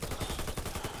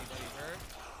 Anybody hurt?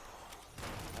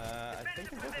 I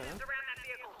think I'm good, man. Around that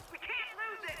vehicle. We can't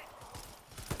lose it.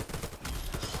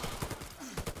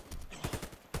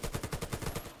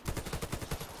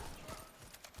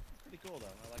 Pretty cool though.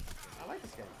 I like this game. I like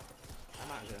this game.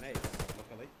 I'm out of grenades,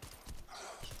 luckily.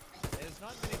 There's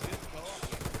not many good co-op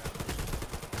games around.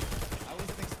 I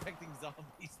wasn't expecting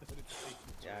zombies though to take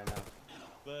the Yeah, I know.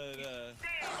 But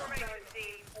Stay in formation,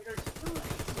 team.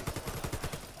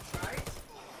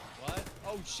 what?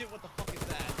 Oh shit! What the fuck is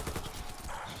that?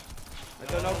 I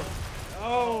don't know.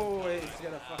 Oh, he's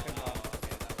gonna fucking bomb.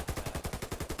 Okay, that was bad.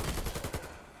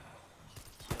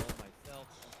 Kill myself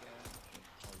again.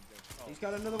 Oh, you guys. Oh. He's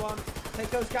got another one. Take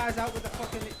those guys out with the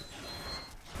fucking.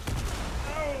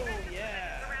 Oh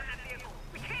yeah. Around that vehicle.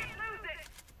 We can't lose it.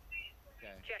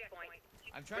 Okay. Checkpoint.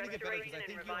 I'm trying to get better because I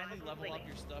think you Restoration only and level up revival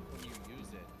your stuff when you use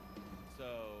it. So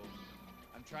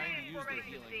I'm trying to use the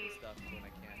healing and stuff when I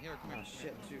can. Here, come Oh here.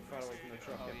 shit, too far away from the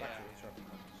truck. Oh, Get back yeah. to the truck.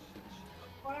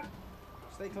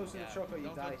 Stay close to the truck or you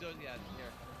die. Yeah,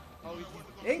 here. Oh, he's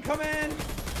Incoming!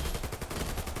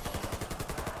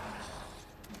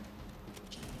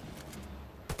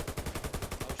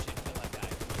 oh shit, kill that guy.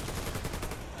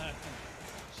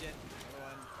 Shit, another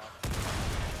one. Fuck.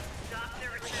 Stop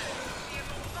their attack.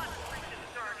 Vehicle must reach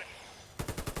its target.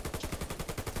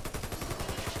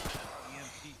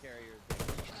 EMP carrier.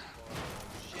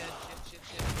 Shit.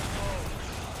 Oh!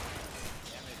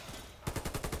 Damn it.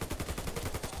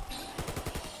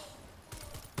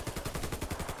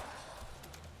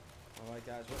 Alright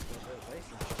guys, what's the place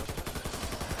now?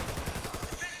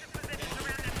 Defensive positions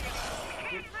around that vehicle. We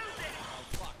can't lose it. Oh,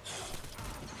 fuck.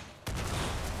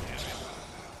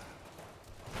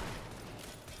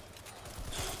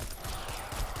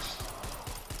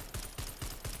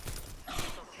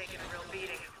 Still taking a real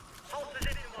beating. Hold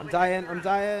position while I'm we dying, secure I'm it.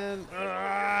 dying.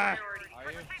 Priority.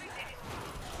 Are you? Protect it.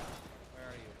 Where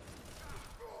are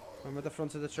you? I'm at the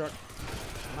front of the truck.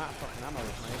 I'm out of fucking ammo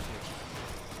with my issue.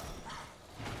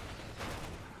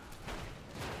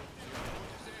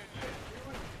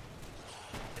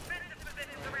 Defensive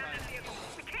positions around that vehicle.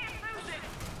 We can't lose it.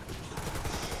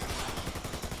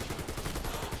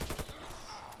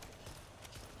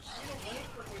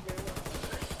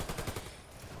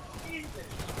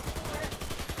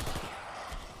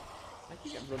 I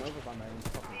keep getting run over by my own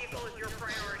fucking Vehicle truck. is your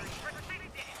priority.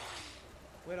 Protect it.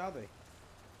 Where are they?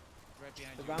 Right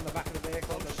behind They're you. around the back of the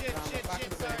vehicle. Oh They're shit, around the back of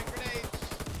the sorry, vehicle. grenade.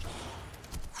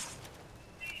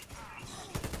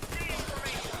 Stay in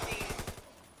formation, team.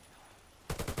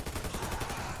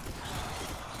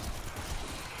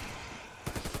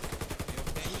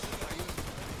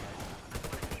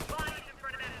 Keep bodies in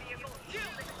front of that vehicle.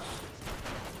 Shield it.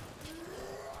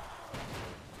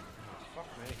 Fuck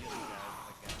me.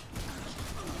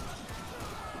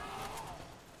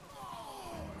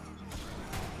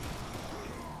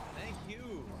 Thank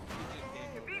you.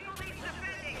 Your vehicle needs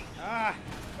defending. Ah!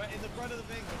 Right in the front of the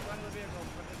vehicle, front of the vehicle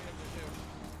too.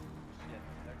 Shit,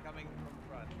 they're coming from the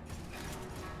front.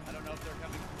 I don't know if they're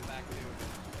coming from the back too.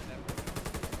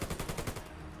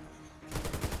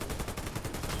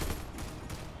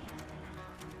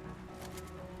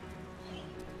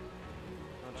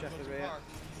 I'll check the rear.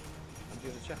 I'm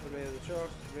doing the check the rear of the truck.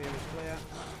 The rear is clear.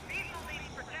 Vehicle needs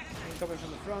protection. Incoming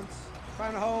from the front.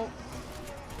 Found a hole.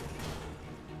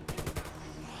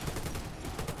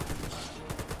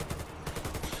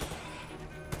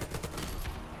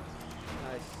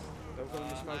 Nice. Don't go in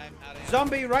the smoke. I'm out of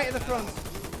Zombie right in the front.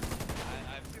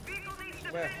 Your vehicle needs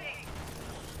Where? defending.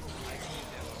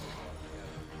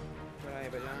 Where are you,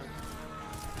 Bijan?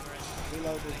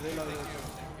 Reloaded, reloaded.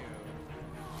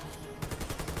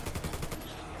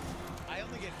 I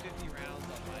only get 50 rounds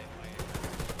on my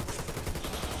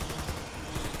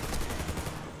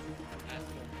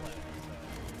actual play, so.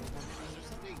 Is there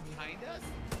something behind us?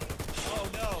 Oh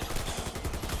no!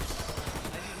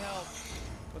 I need help.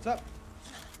 What's up?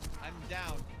 I'm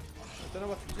down. I don't know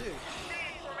what to do. Stay in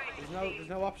formation. There's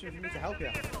no option for me to help you.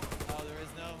 Oh, there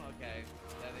is no? Okay.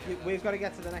 We've got to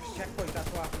get to the next checkpoint. That's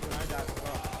what happens when I die as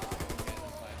well. Okay,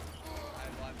 that's fine.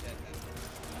 Well, I'm dead then.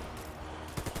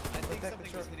 I think Protect the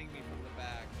something truck. is hitting me from the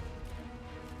back.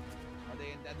 Are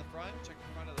they in the front? Check the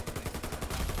front of the thing.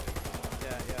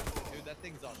 Yeah. Dude, that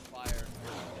thing's on fire.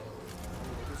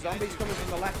 The zombies coming from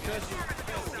the left, Chris.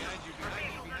 Behind you.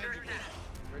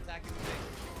 We're attacking the thing.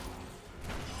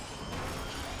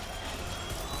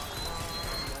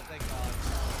 Oh, thank God.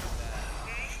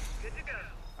 Okay, good to go.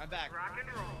 I'm back. Rock and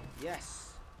roll.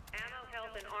 Yes. Ammo,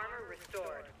 health, and armor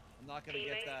restored. I'm not gonna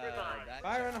get Teammate revived. that.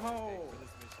 Fire in the checkpoint hole. for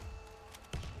this mission.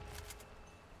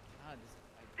 God,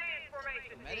 Stay in formation.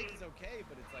 formation, The medic team. is okay,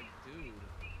 but it's like, dude.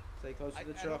 Stay close to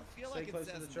the I truck. don't feel Stay like close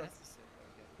it's to as the truck. necessary.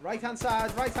 Okay. Right hand side.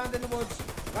 Right hand in the woods.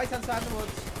 Right hand side in the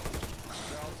woods.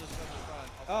 They're all just from the front.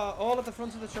 Oh, all at the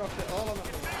front of the truck. They're all on the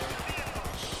front.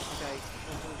 Okay.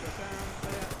 Front of the truck down.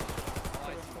 Clear.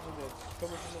 Coming from the woods.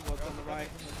 Coming from the woods on the right.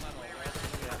 From the tunnel, right?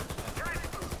 Driver,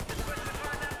 just push the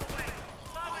car out of the way.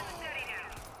 Slow and steady now.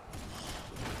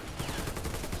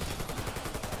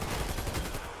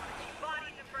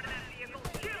 Bodies in front of that vehicle.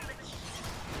 Shield it.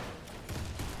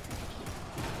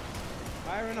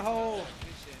 Fire in the hole.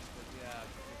 Efficient, but yeah.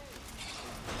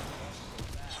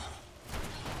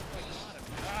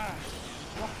 Ah,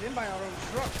 locked in by our own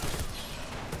truck.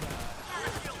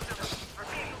 Our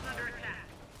vehicle's under attack.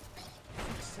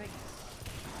 Fuck's sake.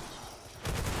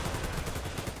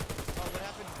 Oh, what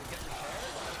happened? Did it get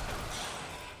repaired?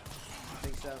 I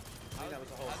think so. I think that was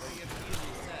the whole How did thing. it get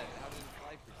reset? How did its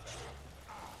life reset?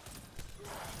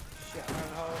 Shit, fire in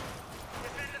the hole.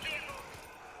 Defend the vehicle.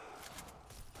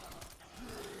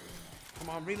 Come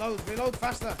on, reload, reload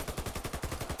faster. They're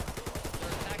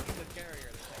attacking the carrier.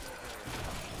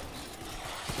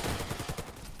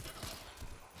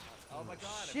 Oh my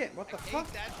god. Shit, what the I fuck?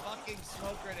 hate that fucking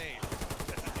smoke grenade.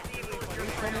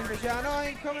 Incoming, Bijano,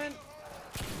 incoming.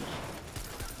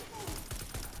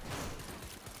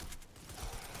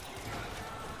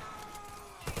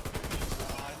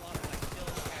 Oh, I lost my kill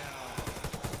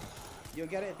count. You'll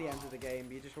get it at the end of the game,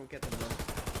 but you just won't get them done. I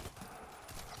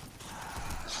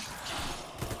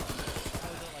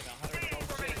was at like 100 gold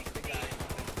chase the guy.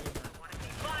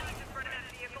 Bodies in front of that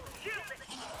vehicle. Shield it.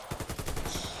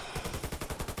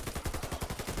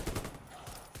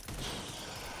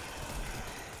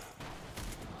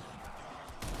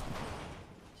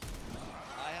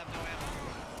 I have no ammo.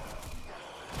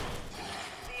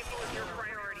 Vehicle is your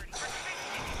priority.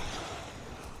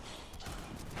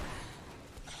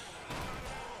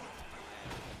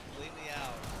 Completely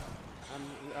out.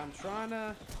 I'm trying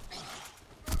to.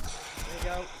 There you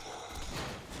go.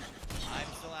 I'm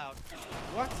still out.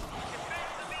 What?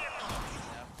 Defend the vehicle.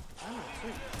 Yep. Oh,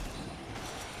 sweet.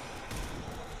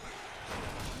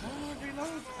 No,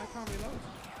 reload. I can't reload.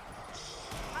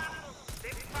 Hostiles.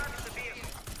 They've targeted the vehicle.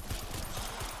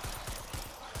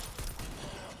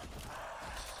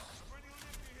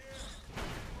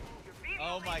 Your vehicle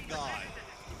Oh my needs god. protection.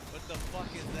 What the fuck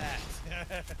is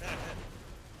that?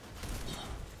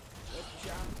 Good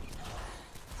job.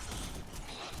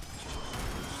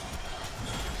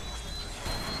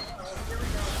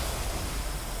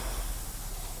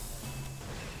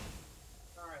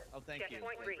 Oh, thank you.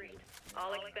 Checkpoint reached.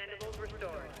 All expendables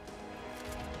restored.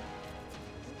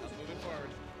 I'm moving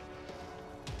forward.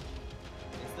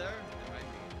 Is there? There might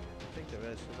be. I think there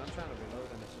is, because I'm trying to reload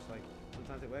and it's just like,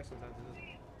 sometimes it works, sometimes it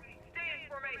doesn't. Stay in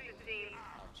formation, team.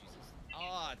 Oh, Jesus.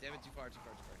 Ah, damn it, too far, too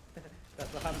far, too far.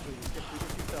 That's what happens when you skip through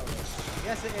the tutorials.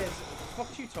 Yes, it is. Fuck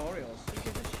tutorials. Who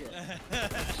gives a shit?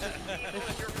 Vehicle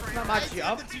is your It's not priority. my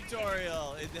job. I did the tutorial.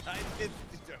 I did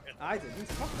the tutorial. I didn't.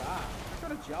 Fuck that. I've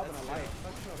got a job and a life.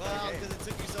 That's not a Well, fair game. because it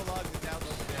took me so long to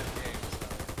download the damn game.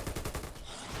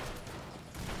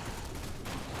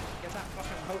 Get that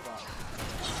fucking robot.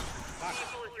 Fuck.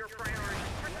 Vehicle is your priority.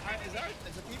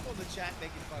 Is the people in the chat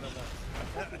making fun of us?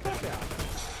 Of course they are.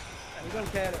 We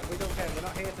don't care. We don't care. We're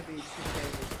not here to be stupid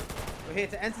gamers. We're here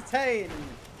to entertain.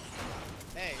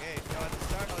 Hey, no, at the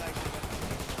start, I'll actually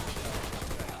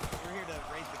we're here to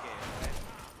rate the game, right?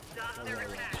 Stop their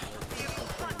attack. Vehicle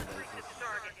must reach its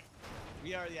target. We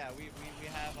are, yeah, we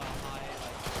have a high,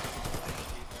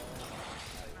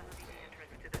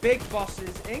 like, Big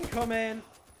bosses incoming.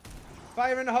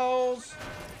 Fire in the holes.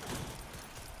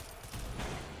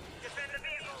 Defend the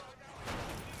vehicle.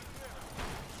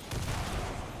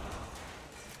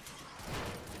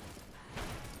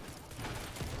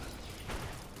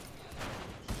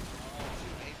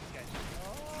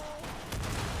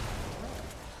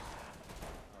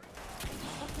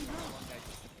 one guy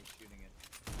just finished shooting it.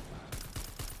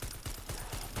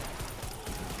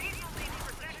 Vehicle needs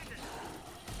protection.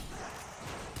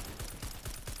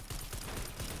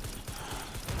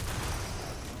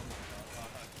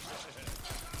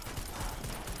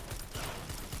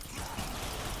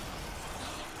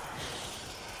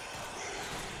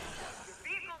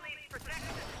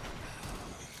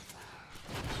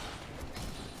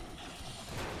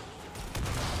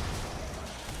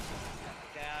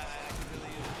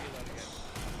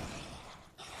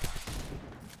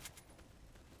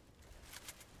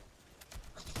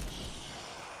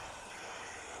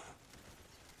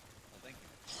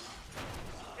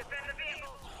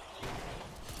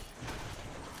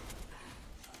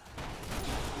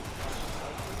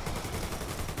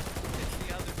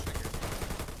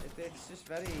 just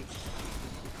very.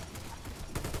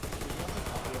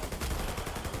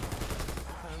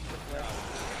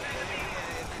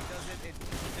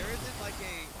 There isn't like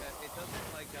a. It doesn't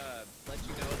like let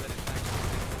you know that it's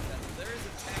actually. There is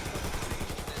a tank on the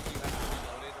station that you have to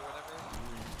reload it or whatever.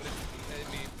 But it's, I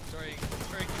mean, sorry. Oh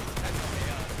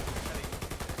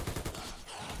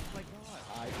my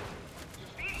god.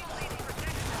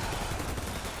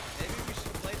 Maybe we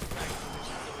should play the practice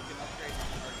mission so we can upgrade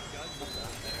our guns a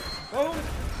lot better. Boom!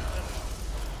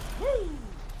 Woo!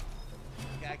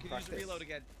 Yeah, can you use Practice. reload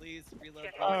again, please? Reload.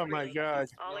 Oh my god.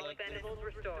 All expendables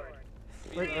restored.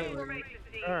 Wait.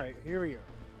 All right, here we go.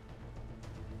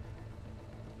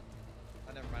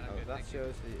 Oh, never mind. I'm Oh, good. that Thank you.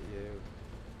 shows you.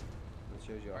 That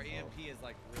shows your Our fault. EMP is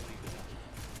like really good.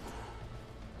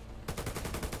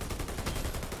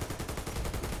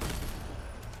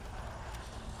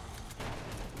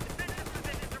 Defensive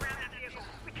positions around that vehicle.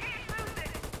 We can't lose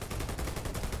it.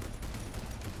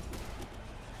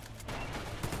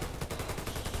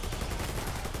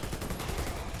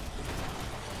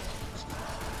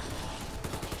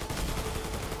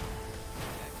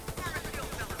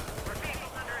 Our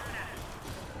vehicle's under attack.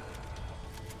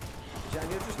 Jan,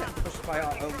 you're just getting pushed by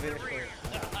our own vehicle.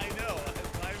 I know. It's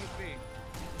fine with me.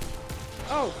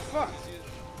 Oh, fuck!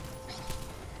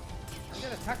 I'm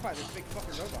getting attacked by this big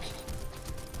fucking robot.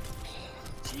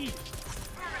 Jeez.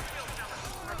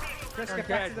 Chris, I'm get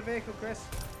back dead. to the vehicle, Chris.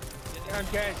 I'm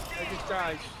dead. I just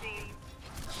died.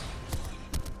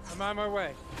 I'm on my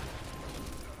way.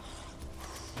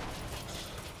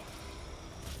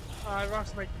 Oh, I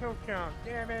lost my kill count.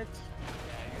 Damn it.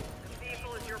 The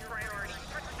vehicle is your priority.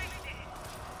 Protect it.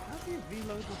 How do you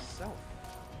reload yourself?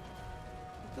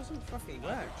 It doesn't fucking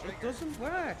work. It doesn't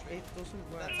work. It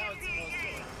doesn't work. That's how it's supposed to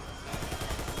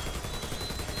work.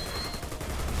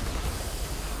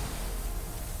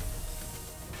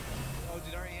 Oh,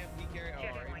 did our EMP carry? Oh,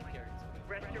 our EMP carried something.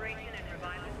 Restoration and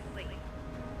revival complete.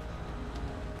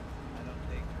 I don't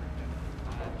think we're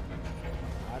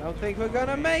gonna. I don't think we're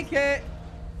gonna make it.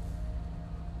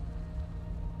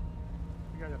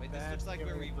 We got a Wait, this bad looks like where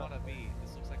feeling we want to about be.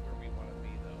 This looks like where we want to be,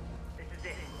 though. This is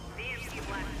it. The EMP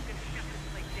blast is going to shut this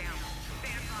place down.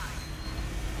 Stand by.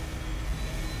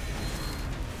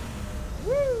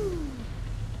 Woo!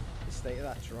 The state of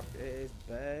that truck, it is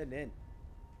burning.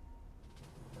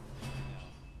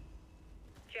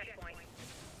 Checkpoint.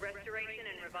 Restoration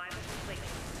and revival complete.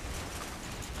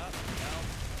 Oh, well,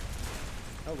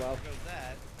 Oh well, there goes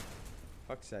that.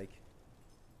 fuck's sake.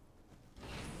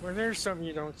 Well, there's something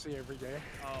you don't see every day.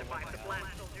 Oh, Survive what the the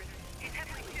blast, soldiers. He's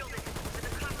heavily shielded, and the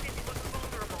cockpit looks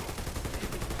vulnerable.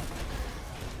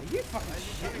 Are you fucking Why is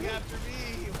he shitting coming me? after me?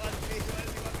 He wants me. Why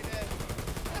does he want me dead?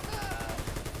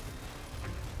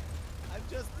 I'm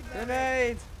just the medic.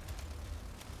 Grenade!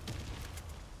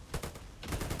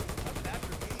 Coming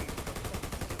after me.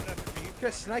 Coming after me.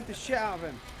 Chris, snipe the shit out of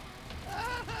him.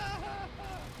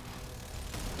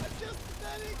 I'm just the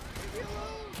medic. Leave me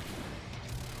alone.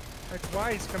 That's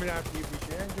why he's coming after you,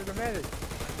 Bijan. You're the medic. I'm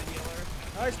the healer.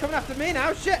 Oh, he's coming after me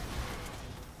now, shit!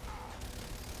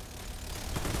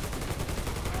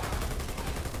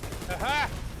 Aha!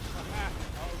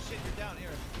 Oh shit, you're down here.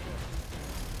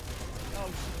 Oh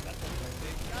shit, that's a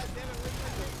thing. God damn it, where's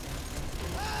my thing?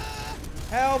 Ah!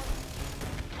 Help!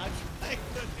 I'm trying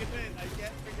to do it. I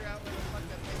can't figure out where the fuck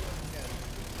that thing was again.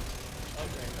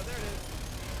 Okay, oh there it is.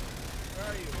 Where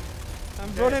are you?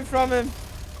 I'm running from him.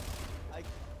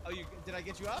 Oh, you did I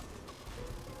get you up?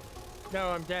 No,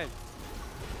 I'm dead.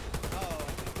 Oh,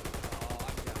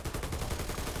 I'm down.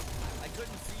 I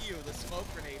couldn't see you. The smoke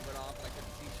grenade went off and I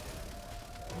couldn't see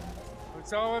shit.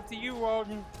 It's all up to you,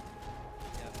 Walden.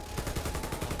 Yeah.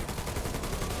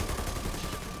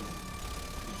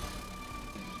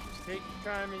 Just take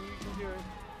your time and you can do it.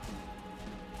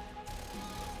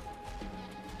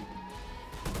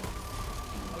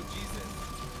 Oh Jesus.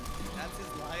 That's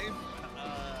his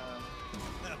life?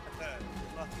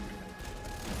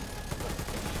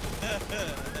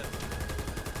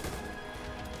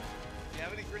 Do you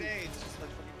have any grenades? Just like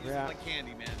fucking use them like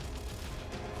candy, man.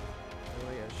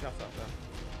 Oh yeah, shut up then.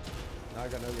 No, I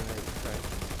got no grenades. Okay.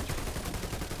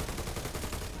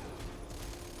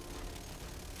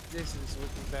 This is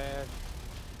looking bad.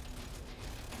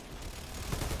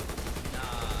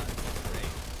 Nah,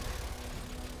 great.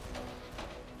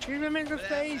 Shoot him in the But,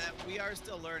 face! we are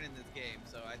still learning this game,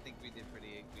 so I think we did pretty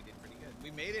good. We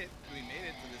made it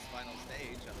to this final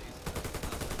stage at least.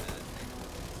 Not so bad.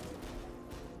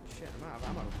 Shit, I'm out of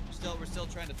ammo. We're still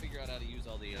trying to figure out how to use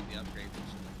all the upgrades and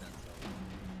shit like that. So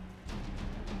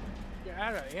You're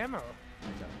out of ammo.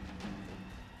 Okay.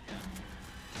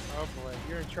 Oh boy,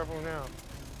 you're in trouble now.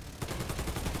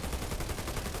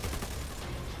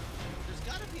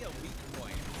 be a weak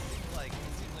point. It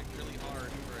seems like really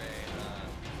hard for a.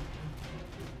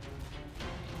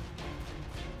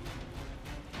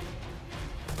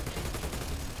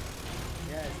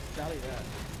 Yeah, it's belly there.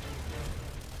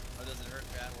 Oh, does it hurt?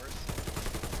 Yeah, worse.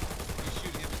 You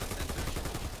shoot him in the center.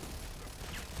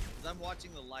 Because I'm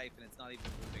watching the life and it's not even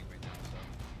moving right now. So.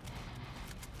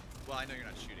 Well, I know you're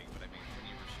not shooting, but I mean when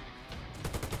you were shooting.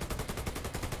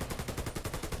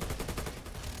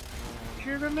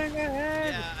 Shoot him in the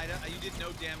head! Yeah, you did no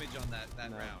damage on that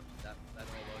No. round. That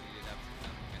alone you did absolutely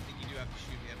nothing. I think you do have to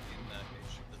shoot him in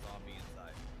shoot the zombie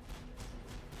inside.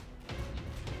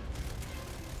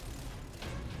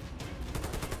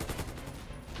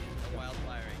 No wild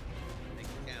firing. Make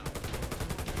it count.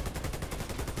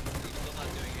 He's still not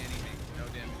doing anything. No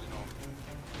damage at all.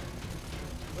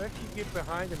 What if you get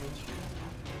behind him and shoot?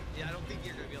 Yeah, I don't think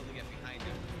you're gonna be able to get behind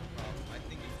him. I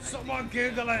think. Someone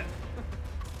Google it.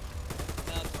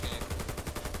 That's okay.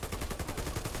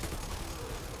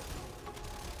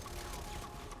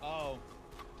 Oh.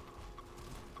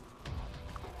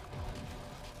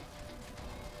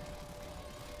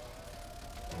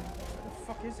 Where the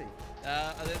fuck is he? In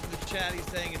the chat, he's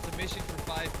saying it's a mission for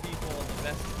 5 people, and the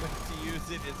best way to use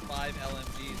it is 5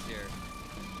 LMGs here.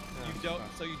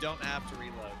 So you don't have to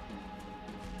reload.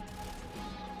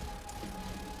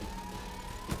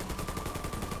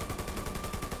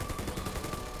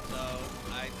 So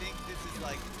I think this is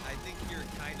I think you're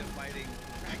kind of fighting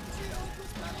practically a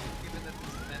hopeless battle, given that this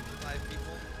is meant for 5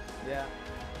 people. Yeah.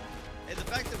 And the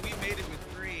fact that we made it with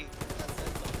 3, that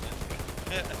says something.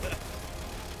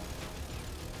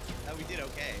 That we did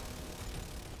okay.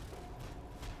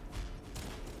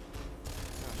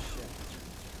 Oh shit.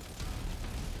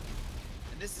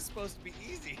 And this is supposed to be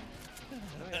easy. Oh,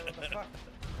 yeah, what the fuck?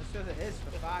 That's because it is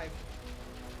for 5. How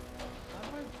do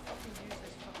I fucking use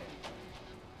this fucking...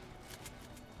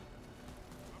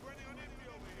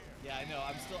 Yeah, I know.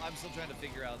 I'm still trying to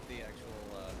figure out the actual.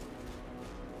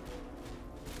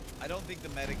 I don't think the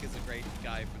medic is a great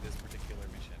guy for this particular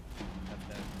mission. That's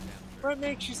answer. What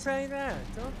makes you say that?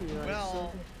 Don't be like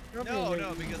Well, so,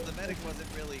 no, because the medic wasn't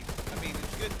really. I mean,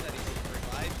 it's good that he can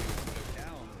revive you and go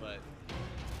down, but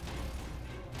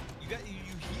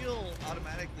you heal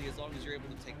automatically as long as you're able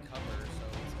to take cover. So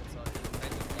it's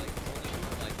kind of like only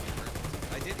for like emergency.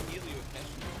 I did heal you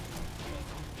occasionally.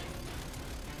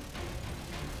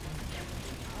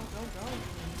 Go.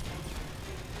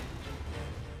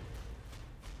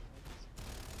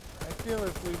 I feel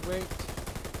if we wait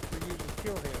for you to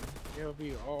kill him, it'll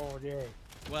be all day.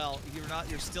 Well,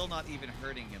 you're still not even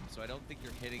hurting him, so I don't think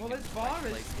you're hitting Well, him. this bar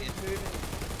is moving.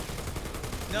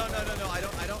 No.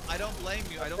 I don't blame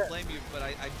you. I don't blame you, but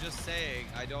I'm just saying,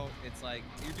 it's like,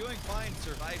 you're doing fine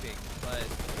surviving, but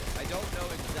I don't know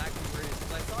exactly where it is.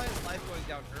 Because I saw his life going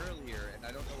down earlier, and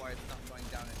I don't know why it's not going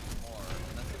down anymore,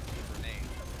 unless it's a grenade.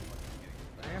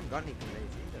 I haven't got any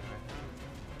grenades either, right?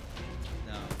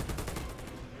 No.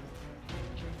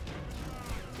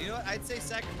 You know what? I'd say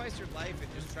sacrifice your life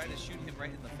and just try to shoot him right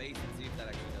in the face and see if that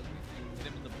actually does anything. Hit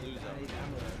him in the blue zone.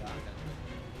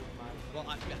 Well,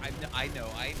 I know.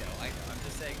 I'm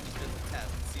just saying, just as a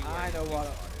test. See where I know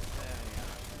what.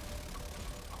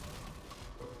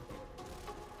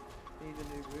 Need a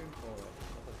new room for it.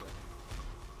 What is it?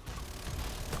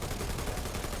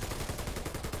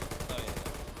 Oh yeah.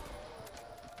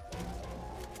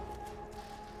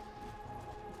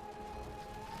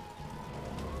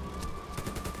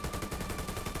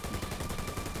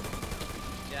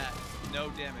 Yeah, no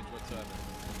damage whatsoever.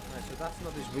 Right, so that's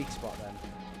not his weak spot then.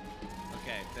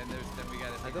 Okay, then we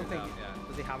got to. I don't think. Yeah.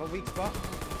 Does he have a weak spot?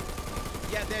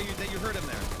 Yeah, there you hurt him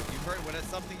there. You hurt when it's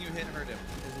something you hurt him.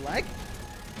 His leg?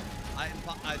 I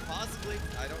possibly.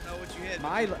 I don't know what you hit.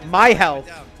 My health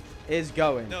is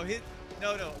going. No,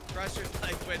 Crusher's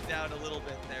leg went down a little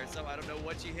bit there, so I don't know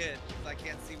what you hit. I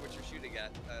can't see what you're shooting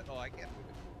at. I can't move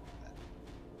it.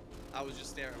 I was just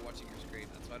staring, watching your screen,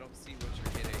 so I don't see what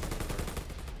you're hitting.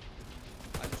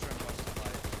 I'm just trying to watch the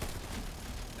live.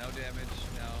 No damage,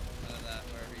 no, none of that,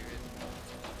 wherever you're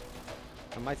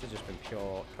in. It might have just been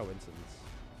pure coincidence.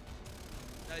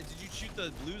 Did you shoot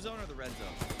the blue zone or the red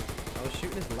zone? I was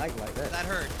shooting his leg like this. That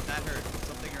hurt,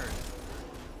 something hurt.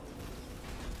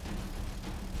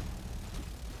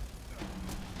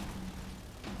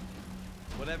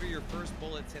 Whatever your first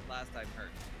bullets hit last time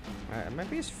hurt. Alright, it might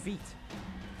be his feet.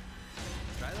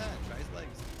 Try that, try his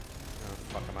legs. Oh,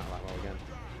 fuck, I'm out of that one again.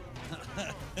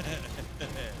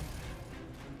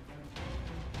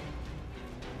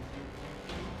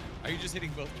 Are you just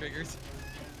hitting both triggers?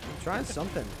 I'm trying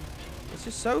something. It's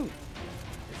just so...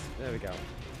 there we go.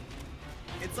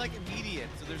 It's like immediate,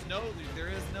 so there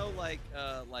is no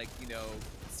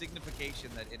signification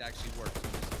that it actually works.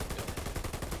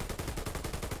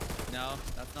 No,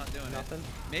 that's not doing Nothing. it.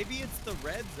 Maybe it's the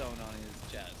red zone on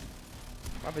his chest.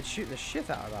 I've been shooting the shit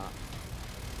out of that.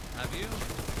 Have you?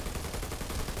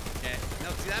 Okay. No,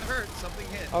 see that hurt. Something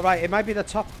hit. All right, it might be the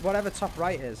top, whatever top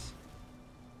right is.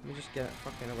 Let me just get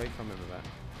fucking away from him a bit.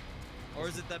 Or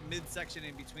is it that midsection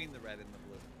in between the red and the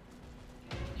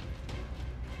blue?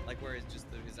 Like where it's just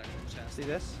his actual chest. See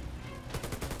this?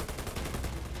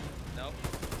 No.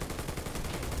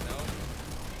 No.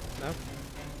 No.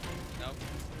 No.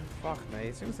 Fuck me.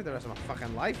 It's gonna take the rest of my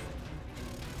fucking life.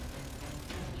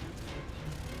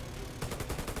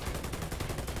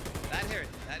 That hurt.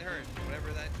 That hurt.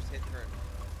 Whatever that just hit hurt.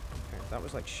 Okay, that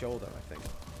was like shoulder, I think.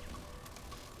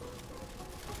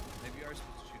 Maybe you are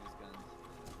supposed to shoot his guns.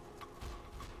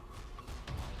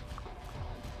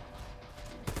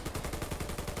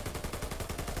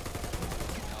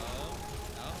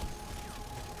 No.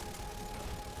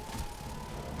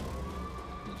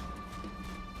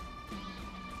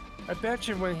 I bet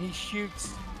you when he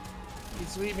shoots,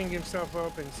 he's leaving himself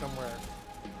open somewhere.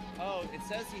 Oh, it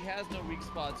says he has no weak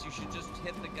spots. You should just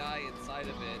hit the guy inside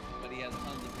of it, but he has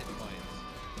tons of hit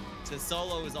points. To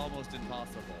solo is almost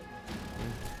impossible.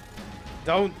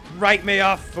 Don't write me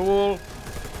off, fool!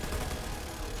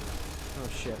 Oh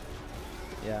shit.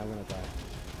 Yeah, I'm gonna die.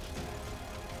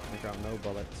 I got no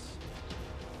bullets.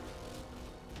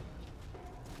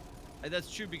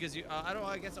 That's true because you. I don't.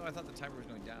 I guess I thought the timer was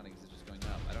going down because it's just going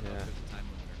up. I don't know if there's a time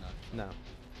limit or not. No.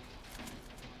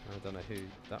 I don't know who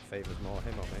that favors more,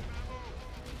 him or me.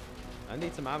 I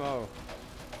need some ammo.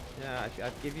 Yeah,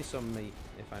 I'd give you some meat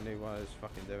if I knew what I was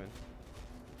fucking doing.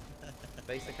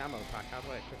 Basic ammo pack. How do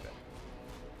I equip it?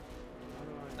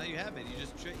 No, you have it. You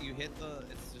just you hit the.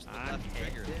 It's just the I'm left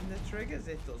trigger. hitting the triggers.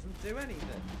 It doesn't do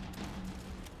anything.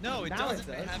 No, it Now it doesn't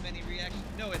does. have any reaction.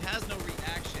 No, it has no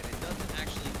reaction. It doesn't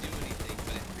actually do anything,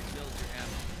 but it refills your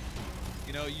ammo.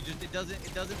 You know, you just it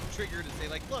doesn't trigger to say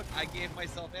like, look, I gave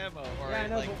myself ammo. Or Yeah, I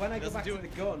know, like, but when I go doesn't back do to the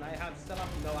gun, I still have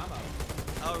no ammo.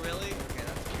 Oh really? Okay,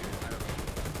 that's weird. I don't know.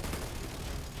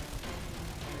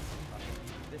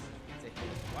 This is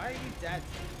ridiculous. Why are you dead?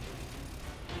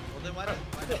 Well then why don't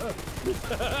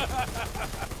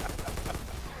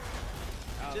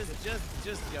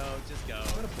Oh, just go.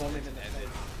 I'm gonna bomb him in the End face. it.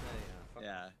 Fuck.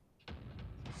 Yeah.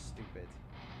 Stupid.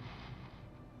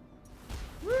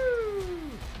 Woo!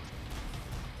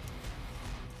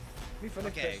 Be fun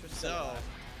if Okay, Chris was still so alive.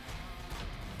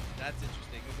 that's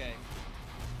interesting. Okay.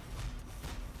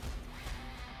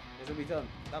 Isn't we done?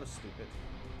 That was stupid.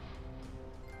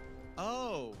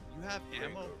 Oh, you have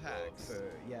ammo packs.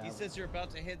 Yeah. He says you're about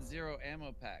to hit 0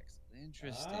 ammo packs.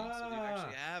 Interesting. So you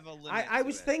actually have a limit. I to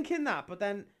was it. thinking that, but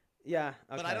then yeah.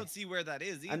 Okay. But I don't see where that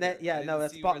is either. And then I yeah, didn't no,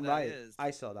 that's see where bottom that right. is.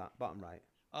 I saw that bottom right.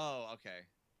 Oh, okay.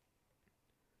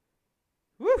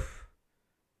 Woof.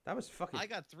 That was fucking I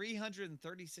got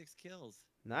 336 kills.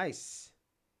 nice.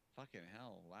 Fucking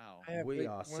hell! Wow. I have We like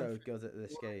are so good at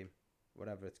this game,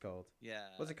 whatever it's called. Yeah.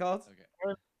 What's it called?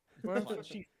 Okay.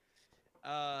 150.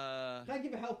 Thank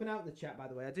you for helping out in the chat, by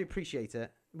the way. I do appreciate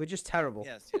it. We're just terrible.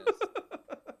 Yes. Yes.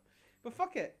 But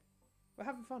fuck it. We're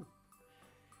having fun.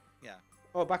 Yeah.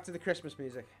 Oh, back to the Christmas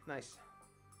music. Nice.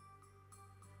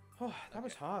 Oh, that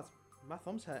was Okay. hard. My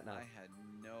thumb's hurt now. I had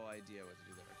no idea what to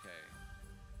do there. Okay.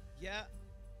 Yeah.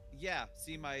 Yeah.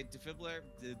 See my defibrillator.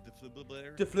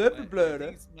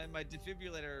 Defibrillator. My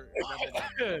defibrillator leveled up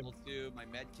to level 2. My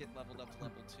med kit leveled up to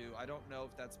level 2. I don't know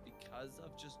if that's because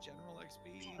of just general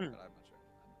XP, but I'm not sure.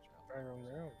 I don't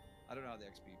know. I don't know how the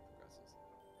XP progresses.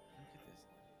 Look at this.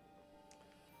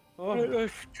 Oh,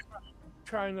 Let's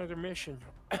try another mission.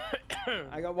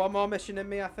 I got one more mission in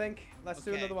me, I think. Let's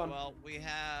do Okay, another one. Well, we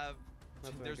have.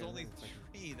 That's what There's I'm only getting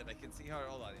at. 3 that I can see.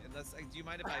 Hold on. Unless, do you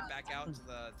mind if I back out to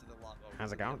the lobby?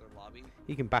 How's it going? Lobby?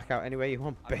 You can back out any way you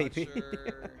want, I'm baby. not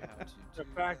sure how to The do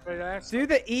fact that that. that's Do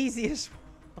the easiest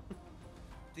one.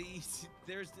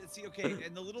 See, okay,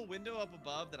 in the little window up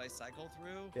above that I cycle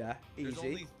through, Yeah, there's easy.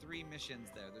 only 3 missions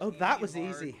there. There's Oh, easy, that was hard-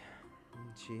 easy.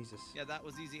 Jesus. Yeah, that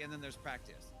was easy, and then there's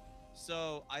practice.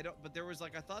 So I don't, but there was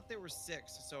like I thought there were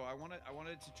 6. So I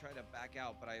wanted to try to back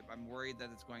out, but I'm worried that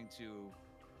it's going to.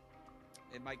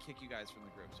 It might kick you guys from the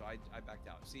group, so I backed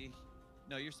out. See,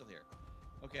 no, you're still here.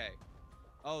 Okay.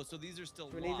 Oh, so these are still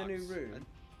Do we need a new locks room?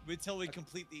 until we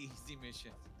complete the easy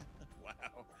mission.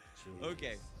 Wow.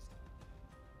 Okay. Jesus.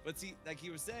 But see, like he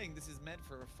was saying, this is meant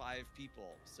for 5 people,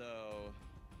 so.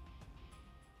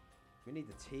 We need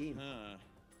the team. Huh.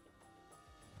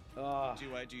 Oh,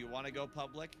 Do you want to go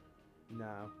public?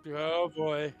 no. oh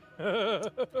boy.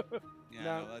 Yeah,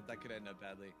 No. no, that could end up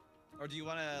badly. Or do you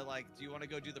want to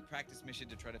go do the practice mission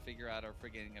to try to figure out our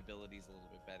friggin' abilities a little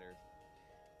bit better?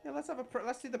 Yeah,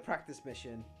 let's do the practice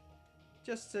mission,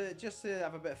 just to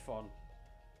have a bit of fun.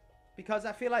 Because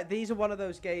I feel like these are one of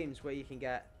those games where you can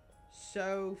get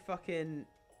so fucking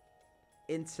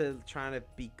into trying to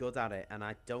be good at it, and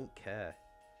I don't care.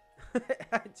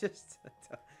 I just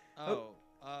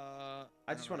I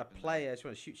just want to play. I just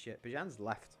want to shoot shit. Bijan's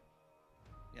left.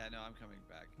 Yeah, no, I'm coming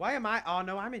back. Why am I? Oh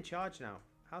no, I'm in charge now.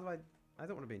 How do I? I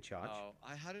don't want to be in charge. Oh,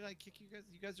 how did I kick you guys?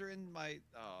 You guys are in my.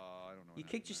 Oh, I don't know. You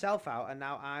kicked yourself out, and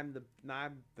now I'm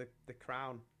the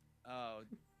crown. Oh,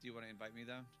 do you want to invite me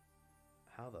though?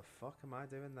 How the fuck am I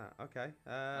doing that? Okay.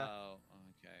 Oh,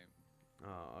 okay.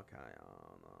 Oh, okay.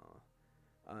 Oh no.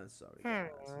 I'm sorry. Guys.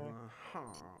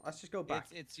 Let's just go back.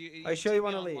 It's you. Are you sure you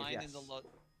want to leave? Yes.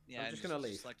 Yeah, I'm just gonna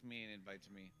leave. Select me and invite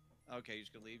to me. Okay, you're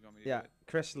just gonna leave. You want me to Yeah, do it?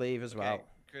 Chris, leave as well.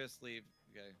 Chris, leave.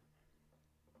 Okay.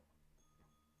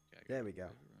 There we go.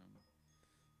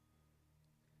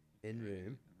 In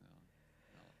room.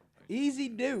 No, Easy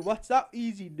new. What's that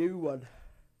easy new one?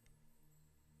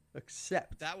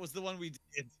 Accept. That was the one we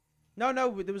did. No,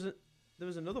 there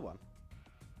was another one.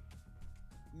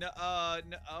 No,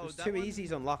 no. Oh, There's that two one?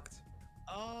 easies unlocked.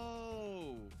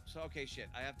 Oh, so okay, shit.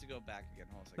 I have to go back again.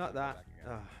 Hold on a second. Not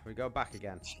that. We go back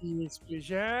again. Jeez,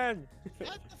 Bijan.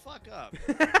 Shut the fuck up.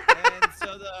 And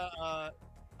so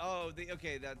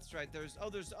okay, that's right. There's in the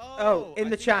I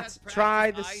think chat, that's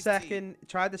try practice the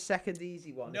IT. second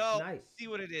easy one. No, It's nice. see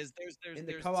what it is. There's In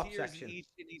the there's co-op tiers section. in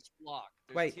each block.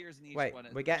 There's Wait, tiers in each wait. one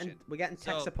We're getting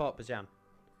tech So- support, Bijan.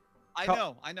 I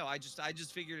know. I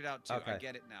just figured it out too. Okay. I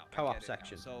get it now. Co-op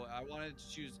section. So I wanted to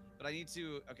choose, but I need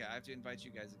to. Okay, I have to invite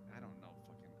you guys. I don't know.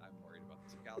 Fucking, I'm worried about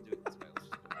this. Okay, I'll do it this way. Let's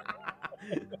just go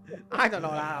back. I don't know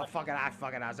how fucking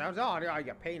sounds. Oh,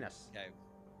 your penis. Okay,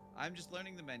 I'm just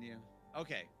learning the menu.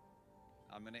 Okay,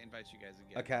 I'm gonna invite you guys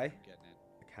again. Okay. I'm getting it.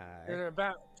 Okay. We're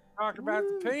about talk about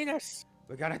the penis.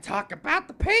 We're gonna talk about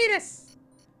the penis.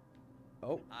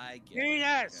 Oh, I get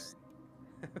Penis.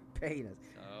 it. penis.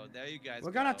 So there you guys.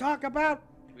 We're gonna go. talk about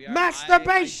We are-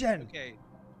 masturbation. Okay.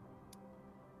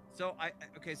 So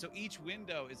so each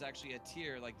window is actually a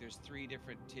tier. Like there's 3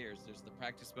 different tiers. There's the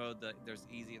practice mode, there's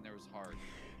easy, and there was hard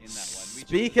in that one. We chose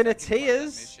Speaking the of second part that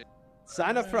tiers, mission.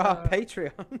 sign up for our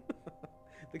Patreon.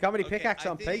 The Comedy Okay, Pickaxe I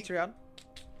on think- Patreon.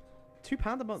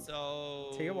 £2 a month.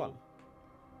 So Tier 1.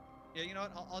 Yeah, you know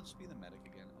what? I'll just be the medic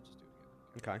again. I'll just do it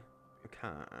again. Okay.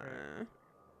 Okay.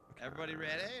 Everybody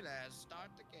ready? Let's start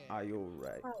the game. Are you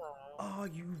ready? Are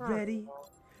you ready?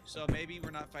 So maybe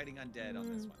we're not fighting undead on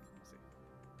this one.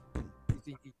 We'll see. You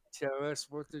think you can tell us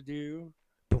what to do?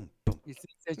 Boom, boom, You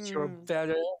think that you're Mm.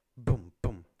 better? boom,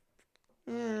 boom.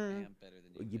 I Mm. am better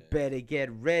than You guys. better get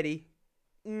ready.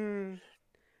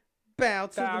 Bow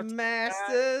to Bow the to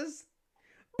masters.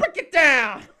 Break it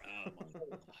down. Oh my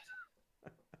God.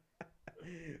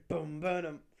 Boom,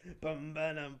 ba-dum, boom,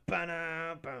 ba-dum,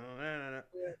 ba-dum, ba-dum,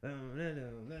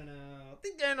 ba-dum,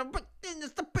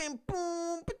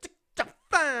 boom,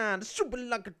 fine, super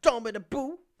like a dome in a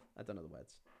boo. I don't know the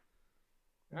words.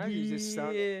 I use this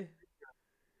sound.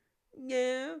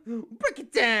 Yeah. Break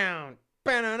it down.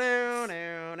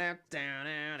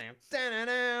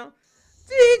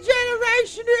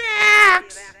 Degeneration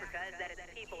reacts. Africa is that its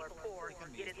people are poor,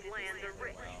 yet its lands are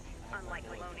rich. Unlike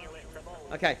colonialists of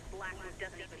old, Okay. Blackwood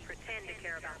doesn't even pretend to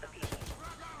care about the people.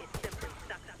 It simply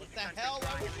sucks each the country hell? Why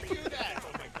dry would and you leaves do the that?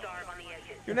 people to starve on the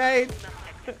edges. Grenade. We must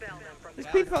expel them from There's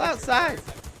the people outside.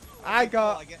 I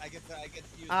got. I get to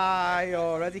use I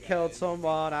already killed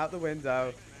someone out the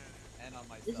window. and on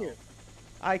Did you? myself.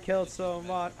 I killed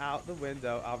someone out the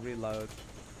window. I'll reload.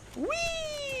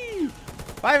 Whee!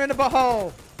 Fire in the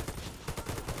butthole.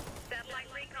 Satellite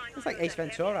recon It's like shows Ace a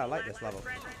Ventura, I heavy like this Blackwood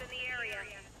level. presence in the area.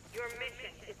 Your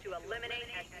mission is to eliminate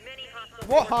as many hostile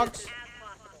What forces hogs? as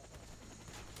possible.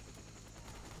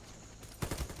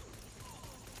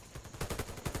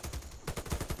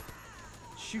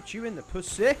 Shoot you in the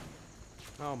pussy.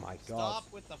 Oh my god.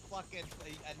 Stop with the fucking.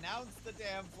 Announce the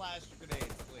damn flash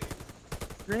grenades,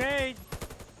 please. Grenade.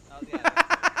 Oh,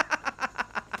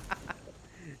 yeah.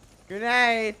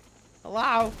 Grenade.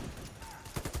 Hello.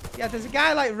 Yeah, there's a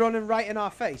guy like running right in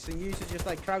our face and you just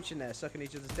like crouching there sucking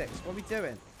each other's dicks. What are we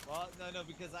doing? Well, no,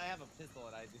 because I have a pistol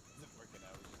and it isn't working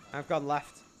out. Which is not I've gone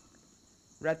left.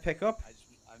 Red pick up.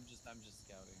 I'm just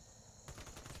scouting.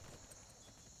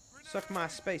 Suck my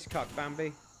space cock,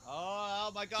 Bambi.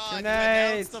 Oh my god! Grenade!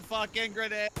 You announced the fucking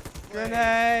grenade!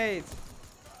 Grenade.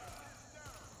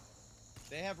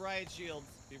 They have riot shields.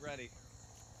 Be ready.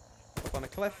 Up on a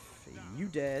cliff. You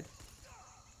dead.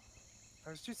 I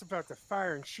was just about to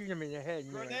fire and shoot him in the head.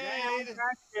 And you're like, Grenade! "Yeah, I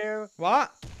got you."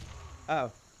 What?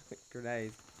 Oh,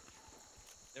 grenade.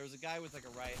 There was a guy with like a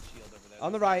riot shield over there.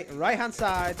 On the right hand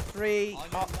side, 3 On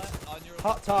hot, your left, on your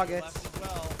hot targets. On the left as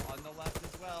well. On the left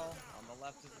as well. On the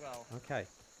left as well. Okay.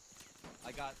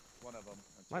 I got one of them.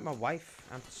 Like my wife.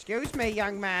 Excuse me,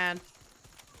 young man.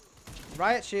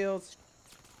 Riot shields.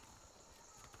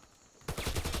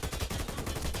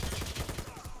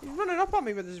 He's running up on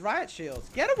me with his riot shields.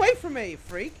 Get away from me, you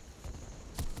freak.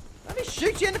 Let me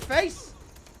shoot you in the face.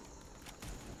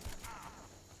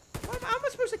 How am I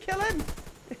supposed to kill him?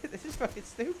 This is fucking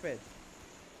stupid.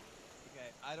 Okay,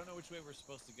 I don't know which way we're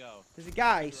supposed to go. There's a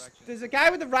guy. There's a guy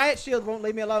with the riot shield won't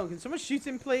leave me alone. Can someone shoot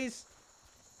him, please?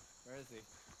 Where is he?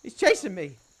 He's chasing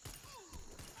me.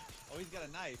 Oh, he's got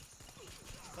a knife.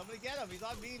 Somebody get him. He's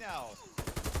on me now.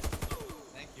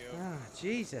 Thank you. Ah,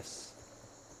 Jesus.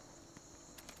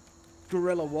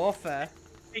 Guerrilla warfare.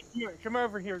 Hey, come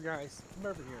over here, guys. Come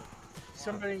over here.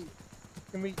 Somebody,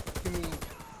 can we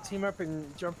team up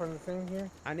and jump on the thing here?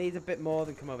 I need a bit more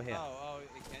than come over here. Oh,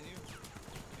 can you?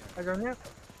 I don't know.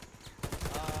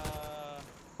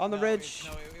 On the ridge.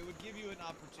 It would give you an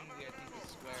opportunity, I think, to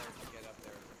square to get up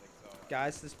there or something. So,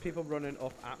 Guys, there's people running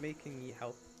up at me. Can you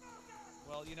help?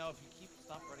 well, you know, if you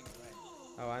stop running away.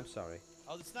 Oh, I'm sorry.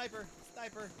 Oh, the sniper!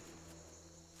 Sniper!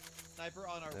 Sniper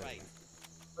on our right.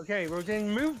 Okay, well then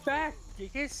move back,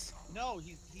 Pickaxe. No,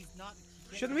 he's not.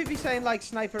 Shouldn't we be saying like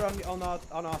sniper on our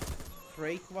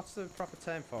 3? What's the proper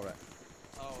term for it?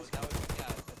 Oh, that was the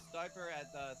sniper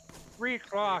at the 3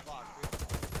 o'clock. 3 o'clock.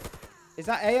 Is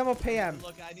that AM or PM?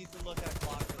 Look, I need to look at a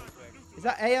clock really quick. Is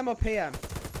that AM or PM?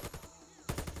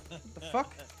 The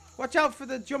fuck? Watch out for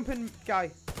the jumping guy.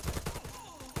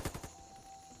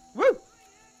 Woo!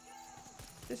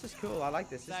 This is cool. I like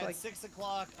this. It's like 6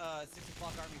 o'clock. 6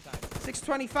 o'clock army time.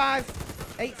 6:25,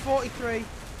 8:43,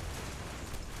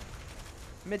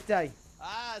 midday.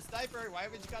 Ah, sniper! Why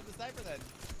haven't you got the sniper then?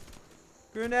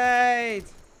 Grenade!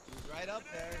 He's right up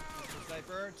there. Mr.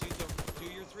 Sniper, to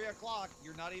your 3 o'clock.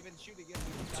 You're not even shooting him.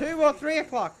 2 or 3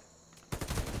 o'clock.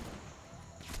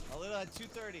 A little at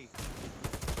 2:30.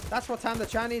 That's what time the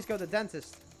Chinese go to the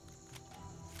dentist.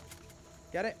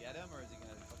 Get it? Get him, or is he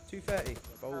gonna? 2:30.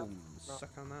 Boom.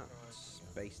 Suck on that.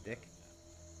 Space dick.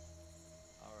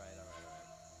 All right.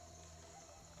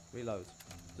 Reload.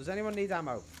 Does anyone need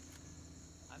ammo?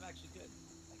 I'm actually good.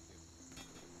 Thank you.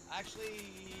 Actually,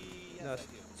 yes, No, I it's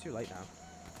do. too late now.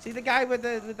 See the guy with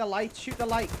the light? Shoot the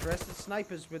light, Chris. The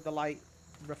snipers with the light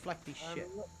reflecty shit.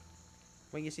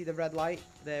 When you see the red light,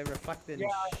 they're reflecting shit.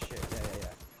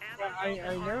 Yeah. I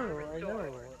know.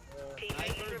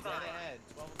 Sniper's dead ahead.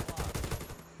 12 o'clock.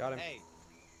 Got him. Hey,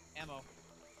 ammo.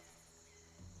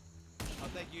 Oh,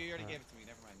 thank you. You already gave it to me.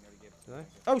 Never mind. You already gave it to me. Did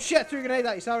I? Oh shit! Threw a grenade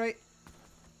at you. Sorry.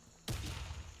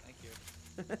 Thank you.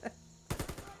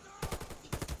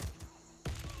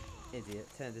 Idiot.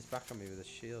 Turned his back on me with a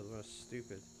shield. What a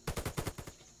stupid.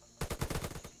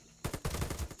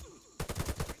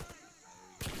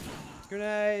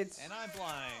 Grenades. And I'm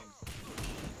blind.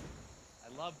 I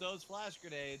love those flash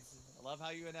grenades. I love how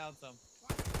you announce them.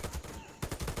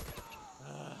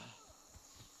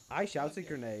 I shouted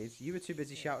grenades. You were too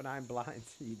busy shouting I'm blind.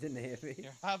 You didn't hear me.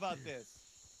 Here, how about this?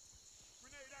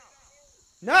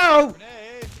 No!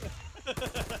 Grenade!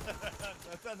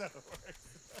 That's how that works.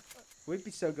 We'd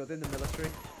be so good in the military.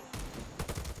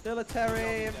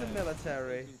 Military of the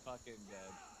military. We'd be fucking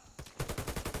dead.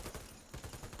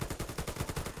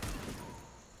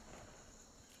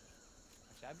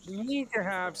 Actually, I'm just We need to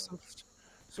have some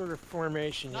sort of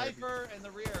formation here. Sniper in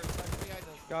the rear. Sniper behind us.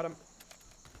 Got him.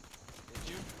 Did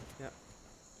you? Yeah.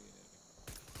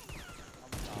 Oh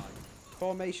my god.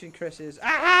 Formation, Chris is.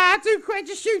 Ah! Too quick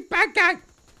to shoot, bad guy!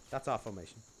 That's our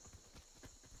formation.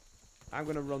 I'm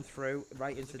gonna run through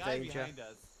right There's into a guy danger. behind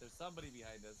us. There's somebody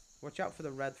behind us. Watch out for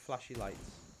the red flashy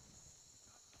lights.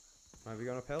 Are we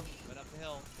going uphill? Went up the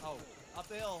hill. Oh, up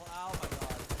the hill. Oh my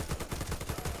god.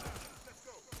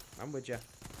 I'm with you. Up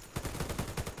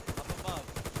above.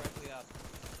 Directly up.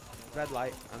 On the Red left.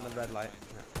 light and the red light.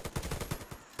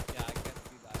 Yeah, I can't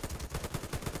see that.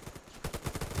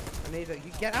 I need it.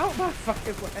 You get out of my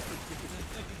fucking way. Get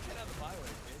out of my way,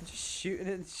 I'm kid. just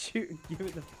shooting you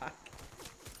in the back.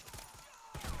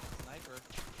 Sniper.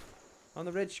 On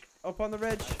the ridge. Up on the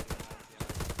ridge.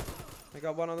 I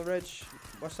got one on the ridge.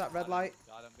 What's that red light?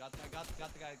 Got him. Got the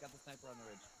guy. Got the sniper on the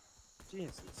ridge.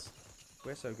 Jesus.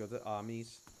 We're so good at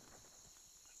armies.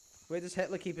 Where does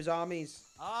Hitler keep his armies?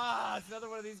 Ah, it's another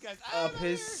one of these guys. Up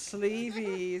his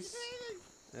sleeveys.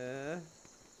 Another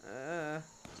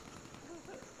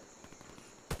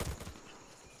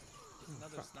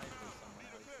sniper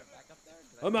somewhere. Is he back up there?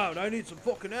 I'm out. I need some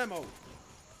fucking ammo.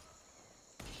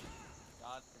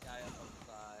 Got the guy up on the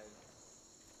side.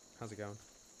 How's it going?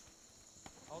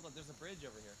 Hold on. there's a bridge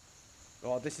over here.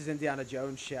 Oh, this is Indiana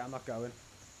Jones shit. I'm not going.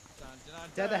 Dun, dun, dun,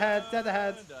 Dead ahead, dead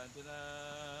ahead. Dun, dun, dun,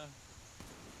 dun,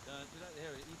 dun, dun.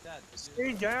 Here, eat that.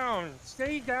 Stay down.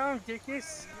 Stay down,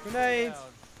 dickus. Grenade.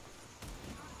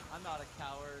 I'm not a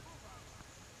coward.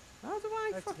 How do I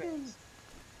That's fucking... nice.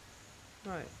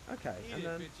 Right, okay. Eat And it,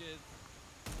 then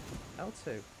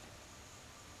bitches. L2.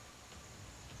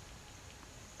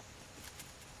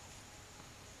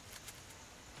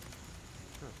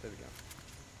 Oh, there we go.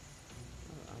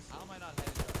 Oh, How am I not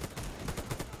headed up?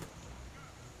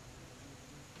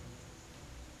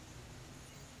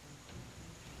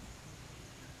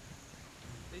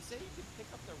 They say you can pick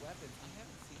up their weapons. I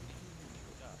haven't seen anything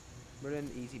picked up. we're in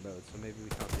easy mode, so maybe we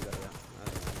can't do that yet. I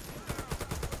don't know.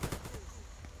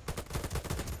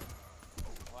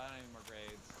 Well, I don't need more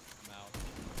grades. I'm out.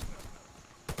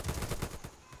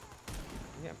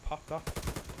 I'm getting popped off.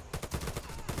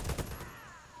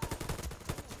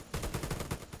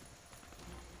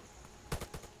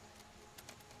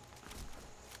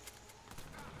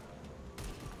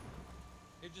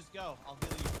 Here, just go. I'll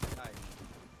heal you.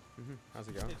 Nice. How's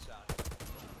it going? Good shot.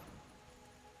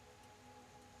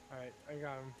 Alright, I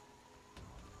got him.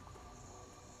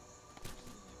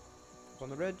 Up on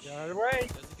the ridge. Get out of the way.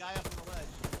 There's a guy up on the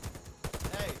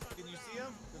ledge. Hey, can you see him?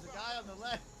 There's a guy on the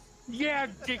ledge. Yeah,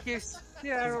 dickus.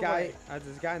 Get out There's of a the guy. way.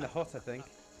 There's a guy in the hut, I think.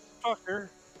 Fucker.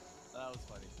 That was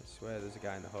funny. I swear, there's a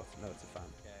guy in the hut. No, it's a fan.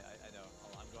 Okay, I know.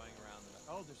 I'm going around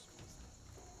the... Oh, there's...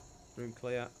 Room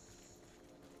clear.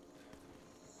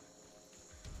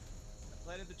 I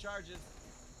planted the charges.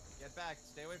 Get back.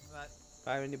 Stay away from that.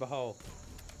 Fire in your hole.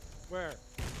 Where?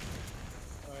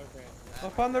 Oh, okay.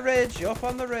 Up on the ridge. Up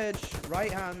on the ridge.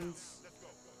 Right hand.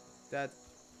 Dead.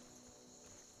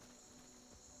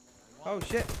 Oh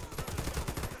shit.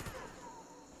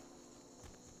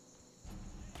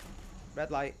 Red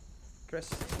light. Chris.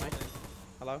 Mike.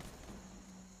 Hello.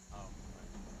 Oh,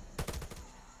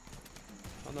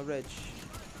 On the ridge.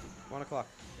 1 o'clock.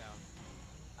 down.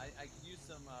 I could use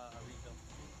some a refill.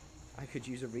 I could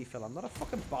use a refill. I'm not a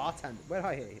fucking bartender. Where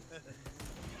are you?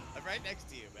 I'm right next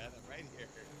to you, man. I'm right here.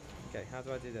 Okay, how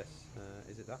do I do this?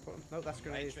 Is it that button? No, that's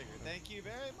Right grenade. trigger. Thank you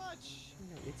very much.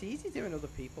 It's easy doing other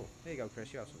people. Here you go,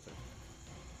 Chris. You have something.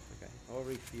 Okay, all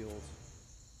refueled.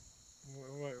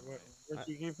 What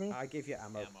do you give me? I give you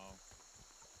ammo.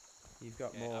 You've got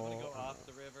Okay, more. I'm gonna go off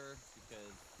the river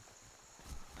because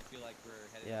I feel like we're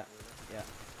headed Yeah, up the river. yeah.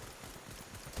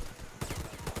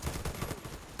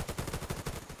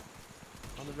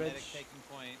 On the Medic ridge. taking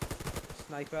point.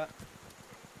 Sniper.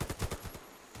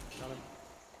 Got him.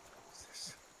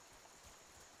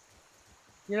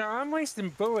 You know, I'm wasting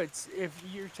bullets if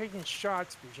you're taking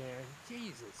shots, Bijan.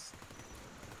 Jesus.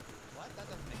 What? That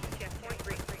doesn't make sense. Checkpoint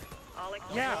reached. All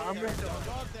Yeah, Go I'm up there, gonna- don't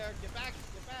go up there. Get back.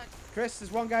 Get back. Chris,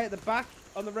 there's one guy at the back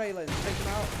on the railing. Take him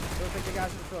out. Don't take the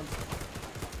guys in the front.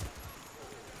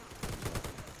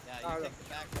 Yeah, you Oh, take the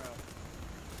back row.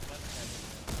 That's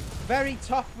Very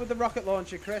top with the rocket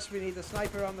launcher, Chris. We need the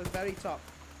sniper on the very top.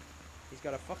 He's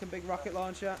got a fucking big rocket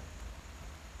launcher.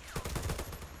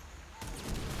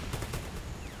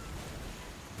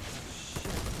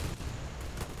 Shit.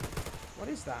 What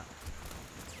is that?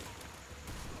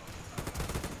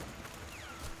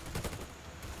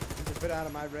 He's a bit out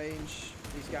of my range.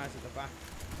 These guys at the back.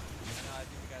 No, I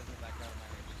think the guys in the back row are my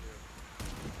range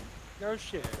too. No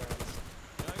shit, guys.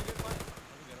 No, you're good, fine. Let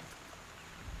me get him.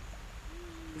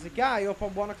 There's a guy up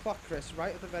on 1 o'clock, Chris,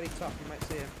 right at the very top. You might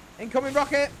see him. Incoming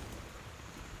rocket!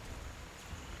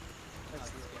 That's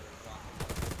the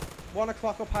 1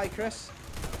 o'clock up high, Chris.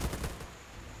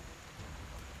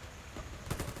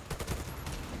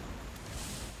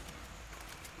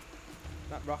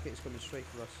 That rocket is coming straight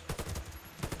for us.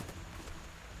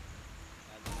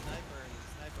 the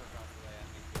sniper across the way at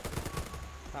me.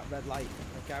 That red light.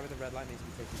 The guy with the red light needs to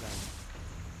be taken down.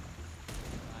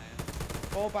 Ryan.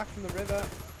 Fall back from the river.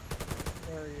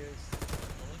 There he is.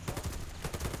 Bullet shot?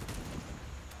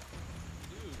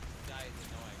 Dude, this guy is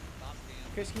annoying. Stop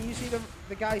dancing. Chris, can you see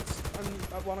the guy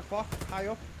at 1 o'clock, high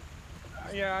up?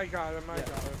 Yeah, I got him. I Yeah.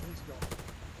 got him. He's gone.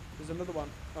 There's another one.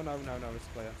 Oh, no, it's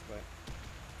clear, it's clear.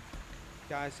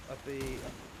 Guys, at the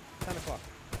 10 o'clock.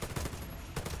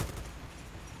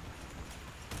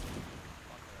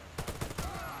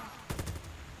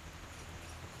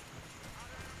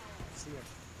 See him.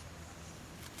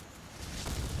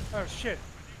 Oh shit.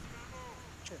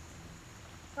 Shit.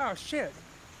 Oh shit.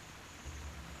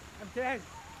 I'm dead.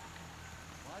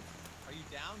 What? Are you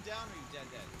down, or are you dead?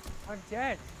 I'm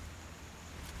dead.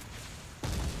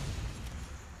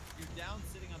 You're down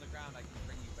sitting on the ground, I can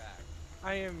bring you back.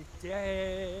 I am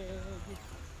dead.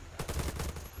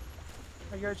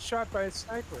 I got shot by a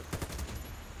sniper.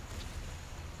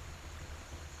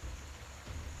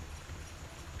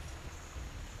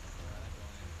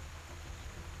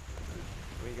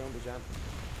 Bijan.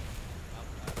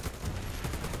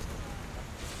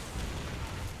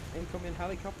 Incoming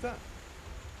helicopter. Are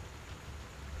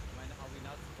we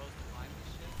not supposed to climb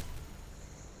this shit?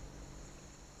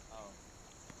 Oh.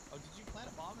 Oh, did you plant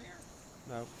a bomb here?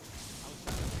 No. I was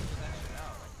trying to figure that shit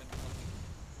out. I couldn't fucking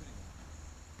shooting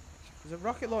that. There's a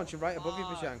rocket launcher right above you,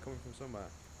 Fuck. Bijan, coming from somewhere.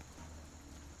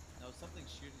 No, something's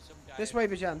shooting. Some guy. This way,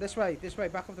 Bijan. This way. This way.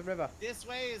 Back up the river. This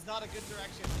way is not a good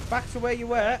direction. Back to where you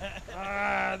were.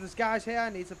 Ah, there's guys here. I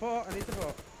need support. I need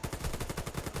support.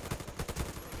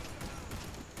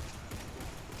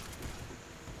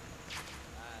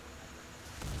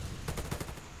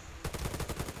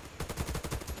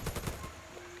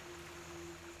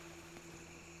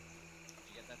 Did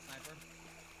you get that sniper?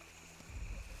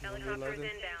 Helicopters Reloading.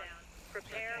 inbound.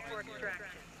 Prepare for extraction.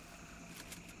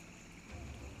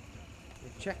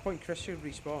 Checkpoint Chris should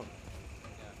respawn.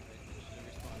 Yeah, they should have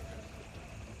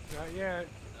respawned. Not yet.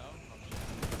 No?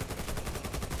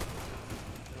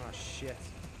 Oh shit.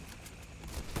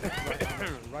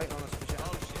 Right on us, Bijan.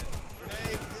 Oh shit.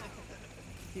 Grenade!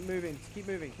 Keep moving. Keep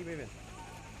moving. Keep moving.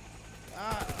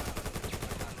 Ah.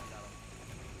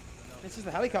 This is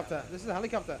the helicopter. This is the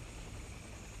helicopter.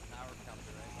 Power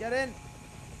copter, right? Get in.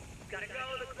 Gotta go,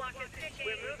 the clock is ticking.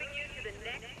 We're moving you to the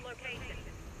next location.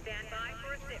 Stand by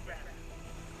for a sit rep.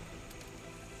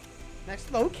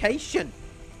 Next location.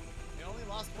 We only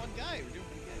lost one guy. We're doing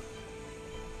pretty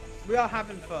good. We are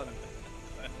having fun.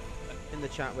 In the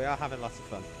chat, we are having lots of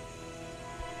fun.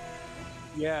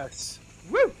 Yes.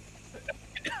 Woo!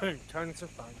 Tons of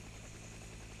fun.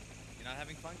 You're not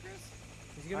having fun, Chris?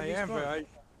 Is he gonna I am, respawn?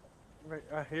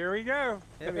 but here we go.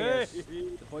 Here he is.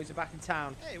 The boys are back in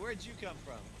town. Hey, where'd you come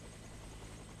from?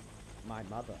 My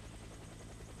mother.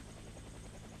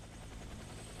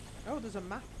 Oh, there's a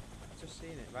map. Just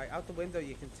seen it. Right out the window,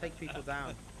 you can take people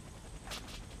down.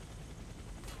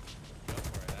 Go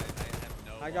for it. I have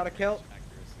no. I got a kill.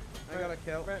 accuracy. I got a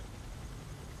kill. Right.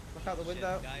 Look out the Shit,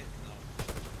 window. guys, no.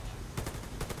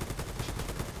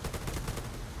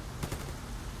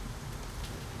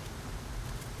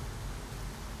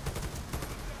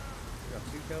 We got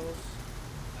 2 kills.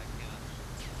 I can't.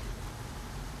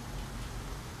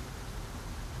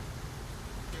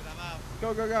 Dude, I'm out.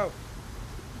 Go, go, go.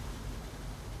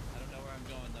 I don't know where I'm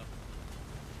going though.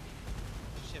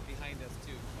 Shit behind us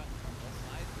too. Fuck, on both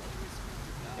sides. What are we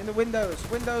screwed In the windows.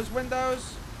 Windows,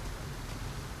 windows.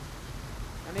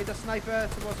 I need a sniper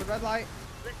towards the red light.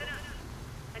 Listen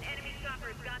up. An enemy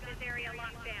chopper's got this area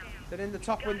locked down. They're in the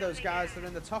top windows, guys. They're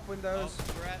in the top windows. Oh,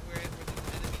 we're with an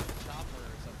enemy chopper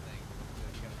or something.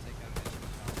 We gotta take out an enemy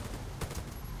chopper.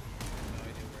 I have no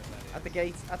idea where that is. At the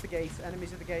gate. At the gate.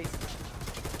 Enemies at the gate.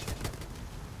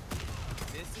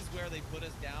 This is where they put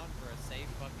us down for a safe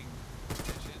fucking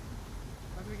position.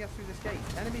 How do we get through this gate?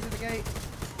 Enemies at the gate.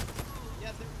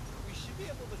 Yeah, we should be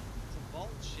able to vault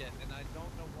shit, and I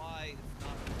don't know why it's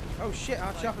not. Oh shit,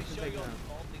 our Like, chopper's we been show taken you all down. the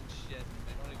vaulting shit, and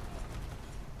they don't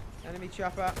even. Enemy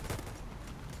chopper.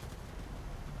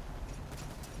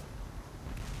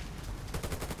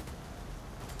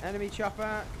 Enemy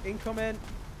chopper incoming.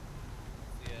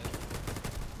 See it.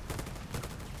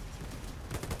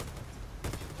 Are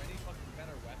there any fucking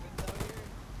better weapons out here?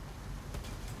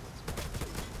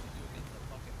 What's do against the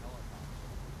fucking helicopter?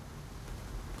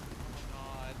 Oh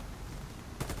my god.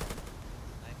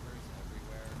 Snipers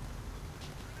everywhere.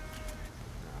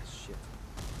 Ah shit.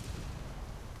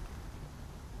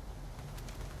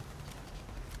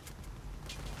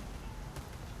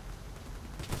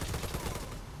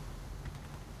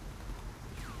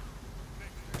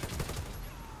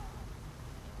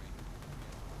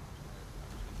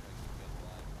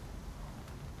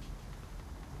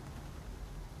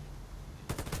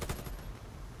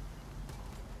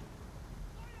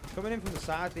 Coming in from the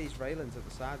side, these railings at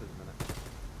the side at the minute.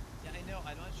 Yeah, I know.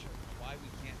 I'm not sure why we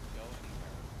can't go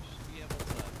anywhere. We should be able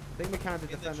to. I think we kind of In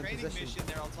the defend the training position. mission,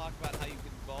 there I'll talk about how you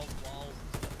can vault walls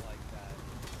and stuff like that.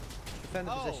 Defend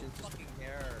the Oh, position. Just fucking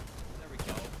error. There we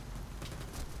go.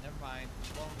 Never mind.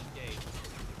 Blowing the gate.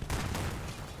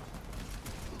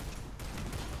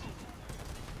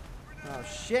 oh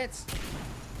shit!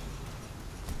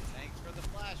 Thanks for the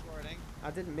flash warning.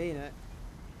 I didn't mean it.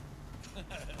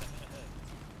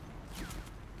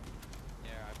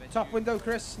 Yeah, I bet Top you. window,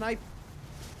 Chris. Snipe.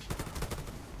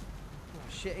 Oh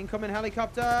shit! Incoming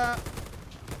helicopter. I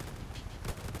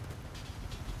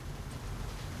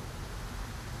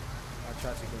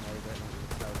tried to grenade it.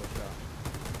 That was a terrible shot.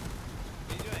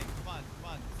 What are you doing? Come on,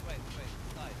 come on. This way,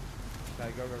 slide.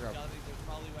 Okay, go, go, go. There's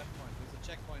probably weapon points. There's a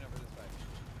checkpoint over this way.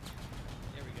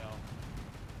 Here we go.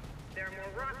 There are more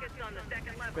rockets rockets on the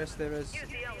second level. Chris, there is Use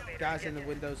the elevator guys to in the get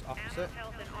windows Ammo, opposite.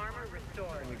 health, and armor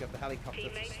restored. And we got the helicopter to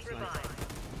Teammates snipe. revived.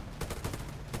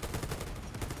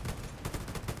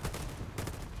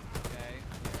 Okay.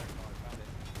 Yeah, I found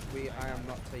it. I am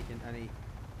not taking any.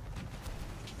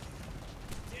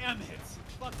 Damn it!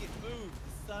 Fucking move,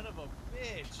 son of a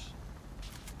bitch.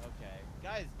 Okay,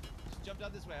 guys, just jump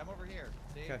down this way. I'm over here.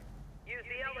 See? Okay, Use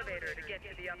the elevator to get to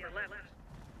the upper level.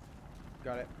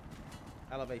 got it.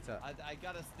 Elevator. I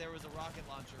got us. There was a rocket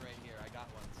launcher right here. I got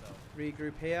one. So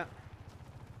Regroup here.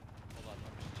 hold on. I'm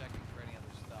just checking for any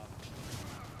other stuff.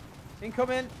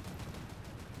 Incoming.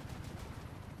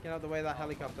 Get out of the way of that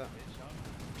helicopter. Bitch, huh?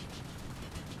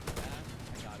 Yeah,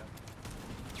 I got him.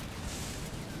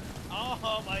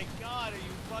 Oh my God! Are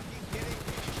you fucking kidding me?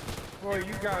 Boy,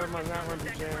 you got him on that one,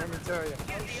 Bijan. Let me tell you. Use the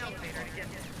elevator to get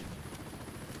there.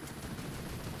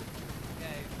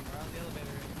 Okay, we're on the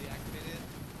elevator. Deactivated.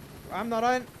 I'm not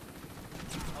on. Oh,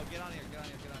 get on here. Get on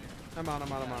here. Get on here. I'm on.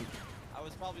 I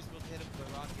was probably supposed to hit him with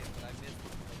a rocket, but I missed the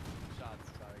shots.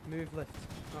 Sorry. Move lift.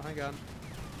 Oh, hang on.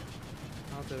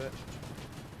 I'll do it.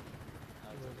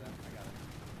 Oh, it's over there.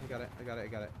 I got it. I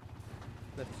got it.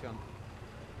 Lift's gone.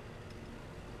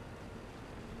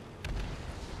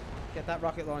 Get that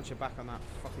rocket launcher back on that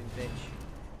fucking bitch.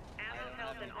 Ammo,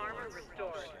 health, and armor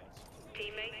restored.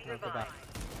 Teammates I'll go back.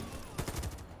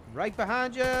 revived. Right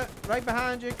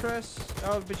behind you, Chris.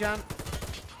 Oh, Bijan. Rocket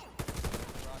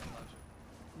launcher.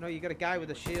 No, you got a guy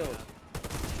with a shield.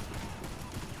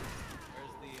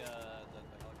 Where's the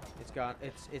helicopter? It's gone.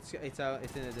 It's out.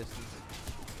 It's in the distance.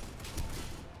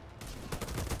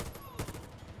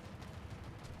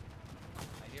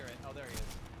 I hear it. Oh, there he is.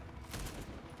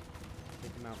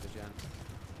 Take him out, Bijan.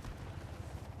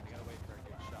 I gotta wait for a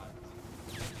good shot.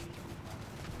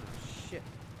 Shit.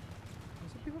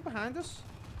 Is there people behind us?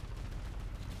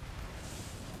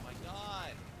 Oh my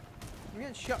God! I'm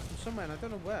getting shot from somewhere and I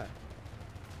don't know where.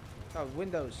 Oh,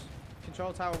 windows.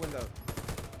 Control tower window.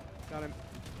 Got him.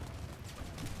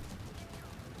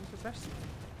 Who's the rest?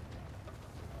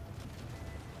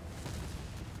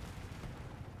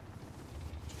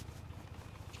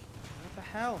 What the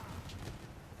hell?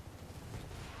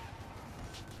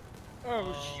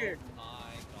 Oh, shit. My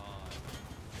God!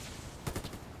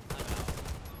 I'm out.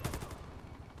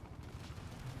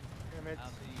 Damn it. I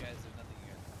don't think you guys. There's nothing you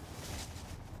guys.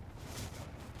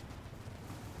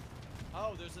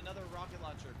 Oh, there's another rocket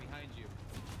launcher behind you.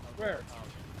 Okay. Where? Oh.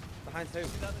 Behind who? See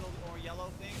that little or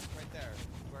yellow thing right there?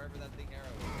 Wherever that thing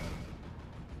arrow is.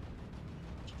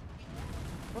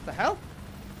 What the hell?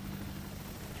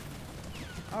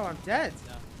 Oh, I'm dead.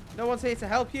 No. No one's here to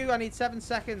help you. I need 7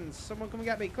 seconds. Someone come and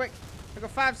get me, quick. I've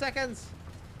got 5 seconds.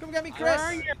 Come and get me, Chris. Where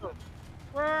are you?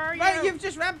 Where are you? Right, you've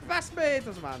just ran past me. It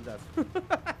doesn't matter, I'm dead.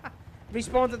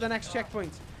 Respawn at the next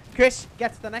checkpoint. Chris,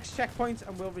 get to the next checkpoint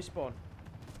and we'll respawn.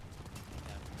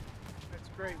 That's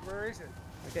great. Where is it?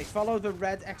 Okay, follow the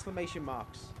red exclamation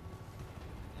marks.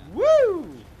 Yeah.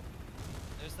 Woo!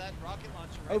 There's that rocket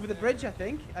launcher right Over the there. bridge, I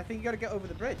think. I think you gotta get over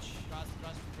the bridge. Cross the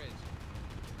bridge.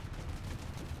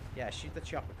 Yeah, shoot the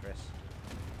chopper, Chris.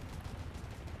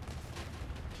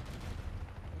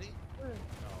 Ready? Oh,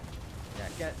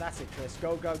 Yeah, that's it, Chris.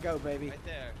 Go, go, go, baby. right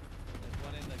there. There's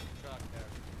one in the truck there.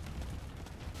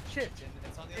 Shit.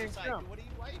 It's on the Here other it side. comes.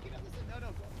 Why are you getting on this? No, go.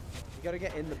 You gotta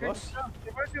get in the bus.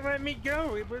 It wasn't letting me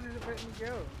go. It wasn't letting me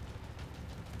go.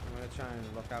 I'm gonna try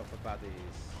and look out for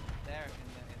baddies. There, in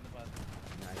the bus.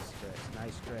 Nice, Chris.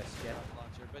 Nice, Chris. Get. Rocket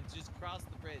launcher. But just cross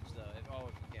the bridge, though. If you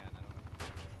can. I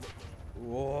don't know.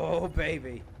 Whoa,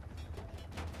 baby.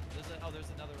 There's another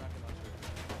rocket launcher.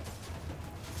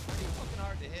 Pretty fucking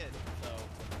hard to hit, so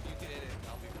if you can hit it,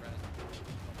 I'll be impressed.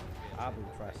 I'll be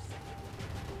impressed.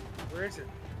 Where is it?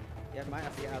 Yeah, might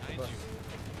have to get out the Behind bus. you.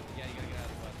 Yeah, you gotta get out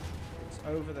of the bus. It's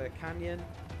over the canyon.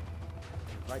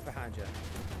 Right behind you. Yeah.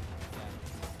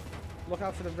 Look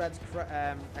out for the red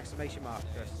exclamation mark,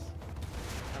 Chris.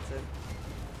 That's it.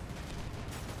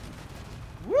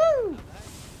 Woo!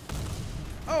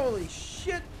 Holy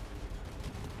shit!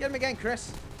 Get him again,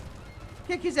 Chris.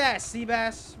 Kick his ass,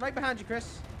 Seabass. Right behind you,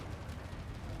 Chris.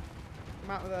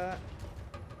 Come out with that.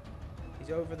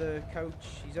 He's over the coach.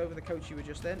 He's over the coach you were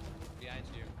just in. Behind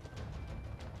you.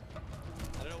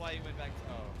 I don't know why you went back to.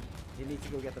 Oh. You need to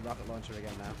go get the rocket launcher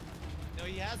again now. No,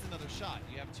 he has another shot.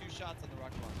 You have 2 shots on the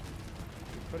rocket launcher.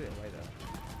 You put it away though.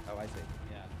 Oh, I see.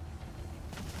 Yeah.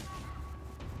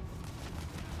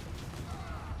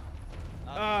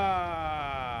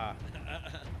 Ah!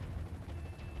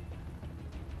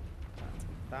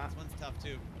 That. This one's tough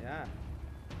too. Yeah.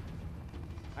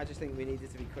 I just think we needed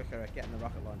to be quicker at getting the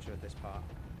rocket launcher at this part.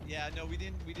 Yeah, no, we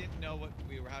didn't know what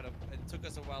we were how to. It took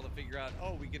us a while to figure out.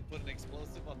 Oh, we can put an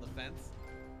explosive on the fence.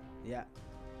 Yeah.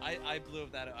 I blew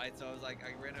up that. So I was like,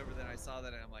 I ran over there and I saw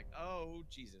that and I'm like, oh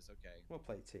Jesus, okay. We'll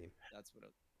play team. That's what.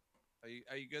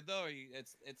 Are you good though?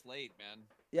 It's late, man.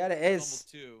 Yeah, it It's is.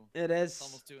 almost 2. It is. It's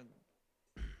almost 2.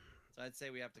 So I'd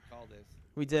say we have to call this.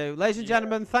 We do. Ladies and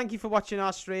gentlemen, thank you for watching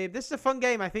our stream. This is a fun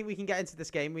game. I think we can get into this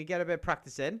game. We get a bit of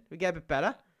practice in. We get a bit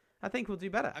better. I think we'll do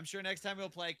better. I'm sure next time we'll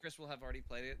play, Chris will have already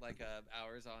played it like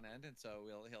hours on end, and so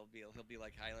he'll be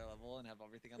like high level and have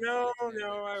everything on. No,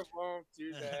 I won't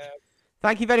do that.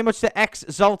 Thank you very much to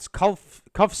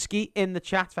Zoltkovsky in the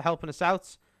chat for helping us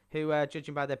out, who,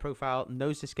 judging by their profile,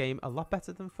 knows this game a lot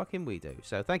better than fucking we do.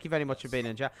 So thank you very much for being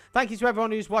in chat. Thank you to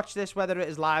everyone who's watched this, whether it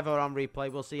is live or on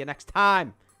replay. We'll see you next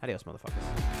time. Adios,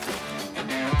 motherfuckers.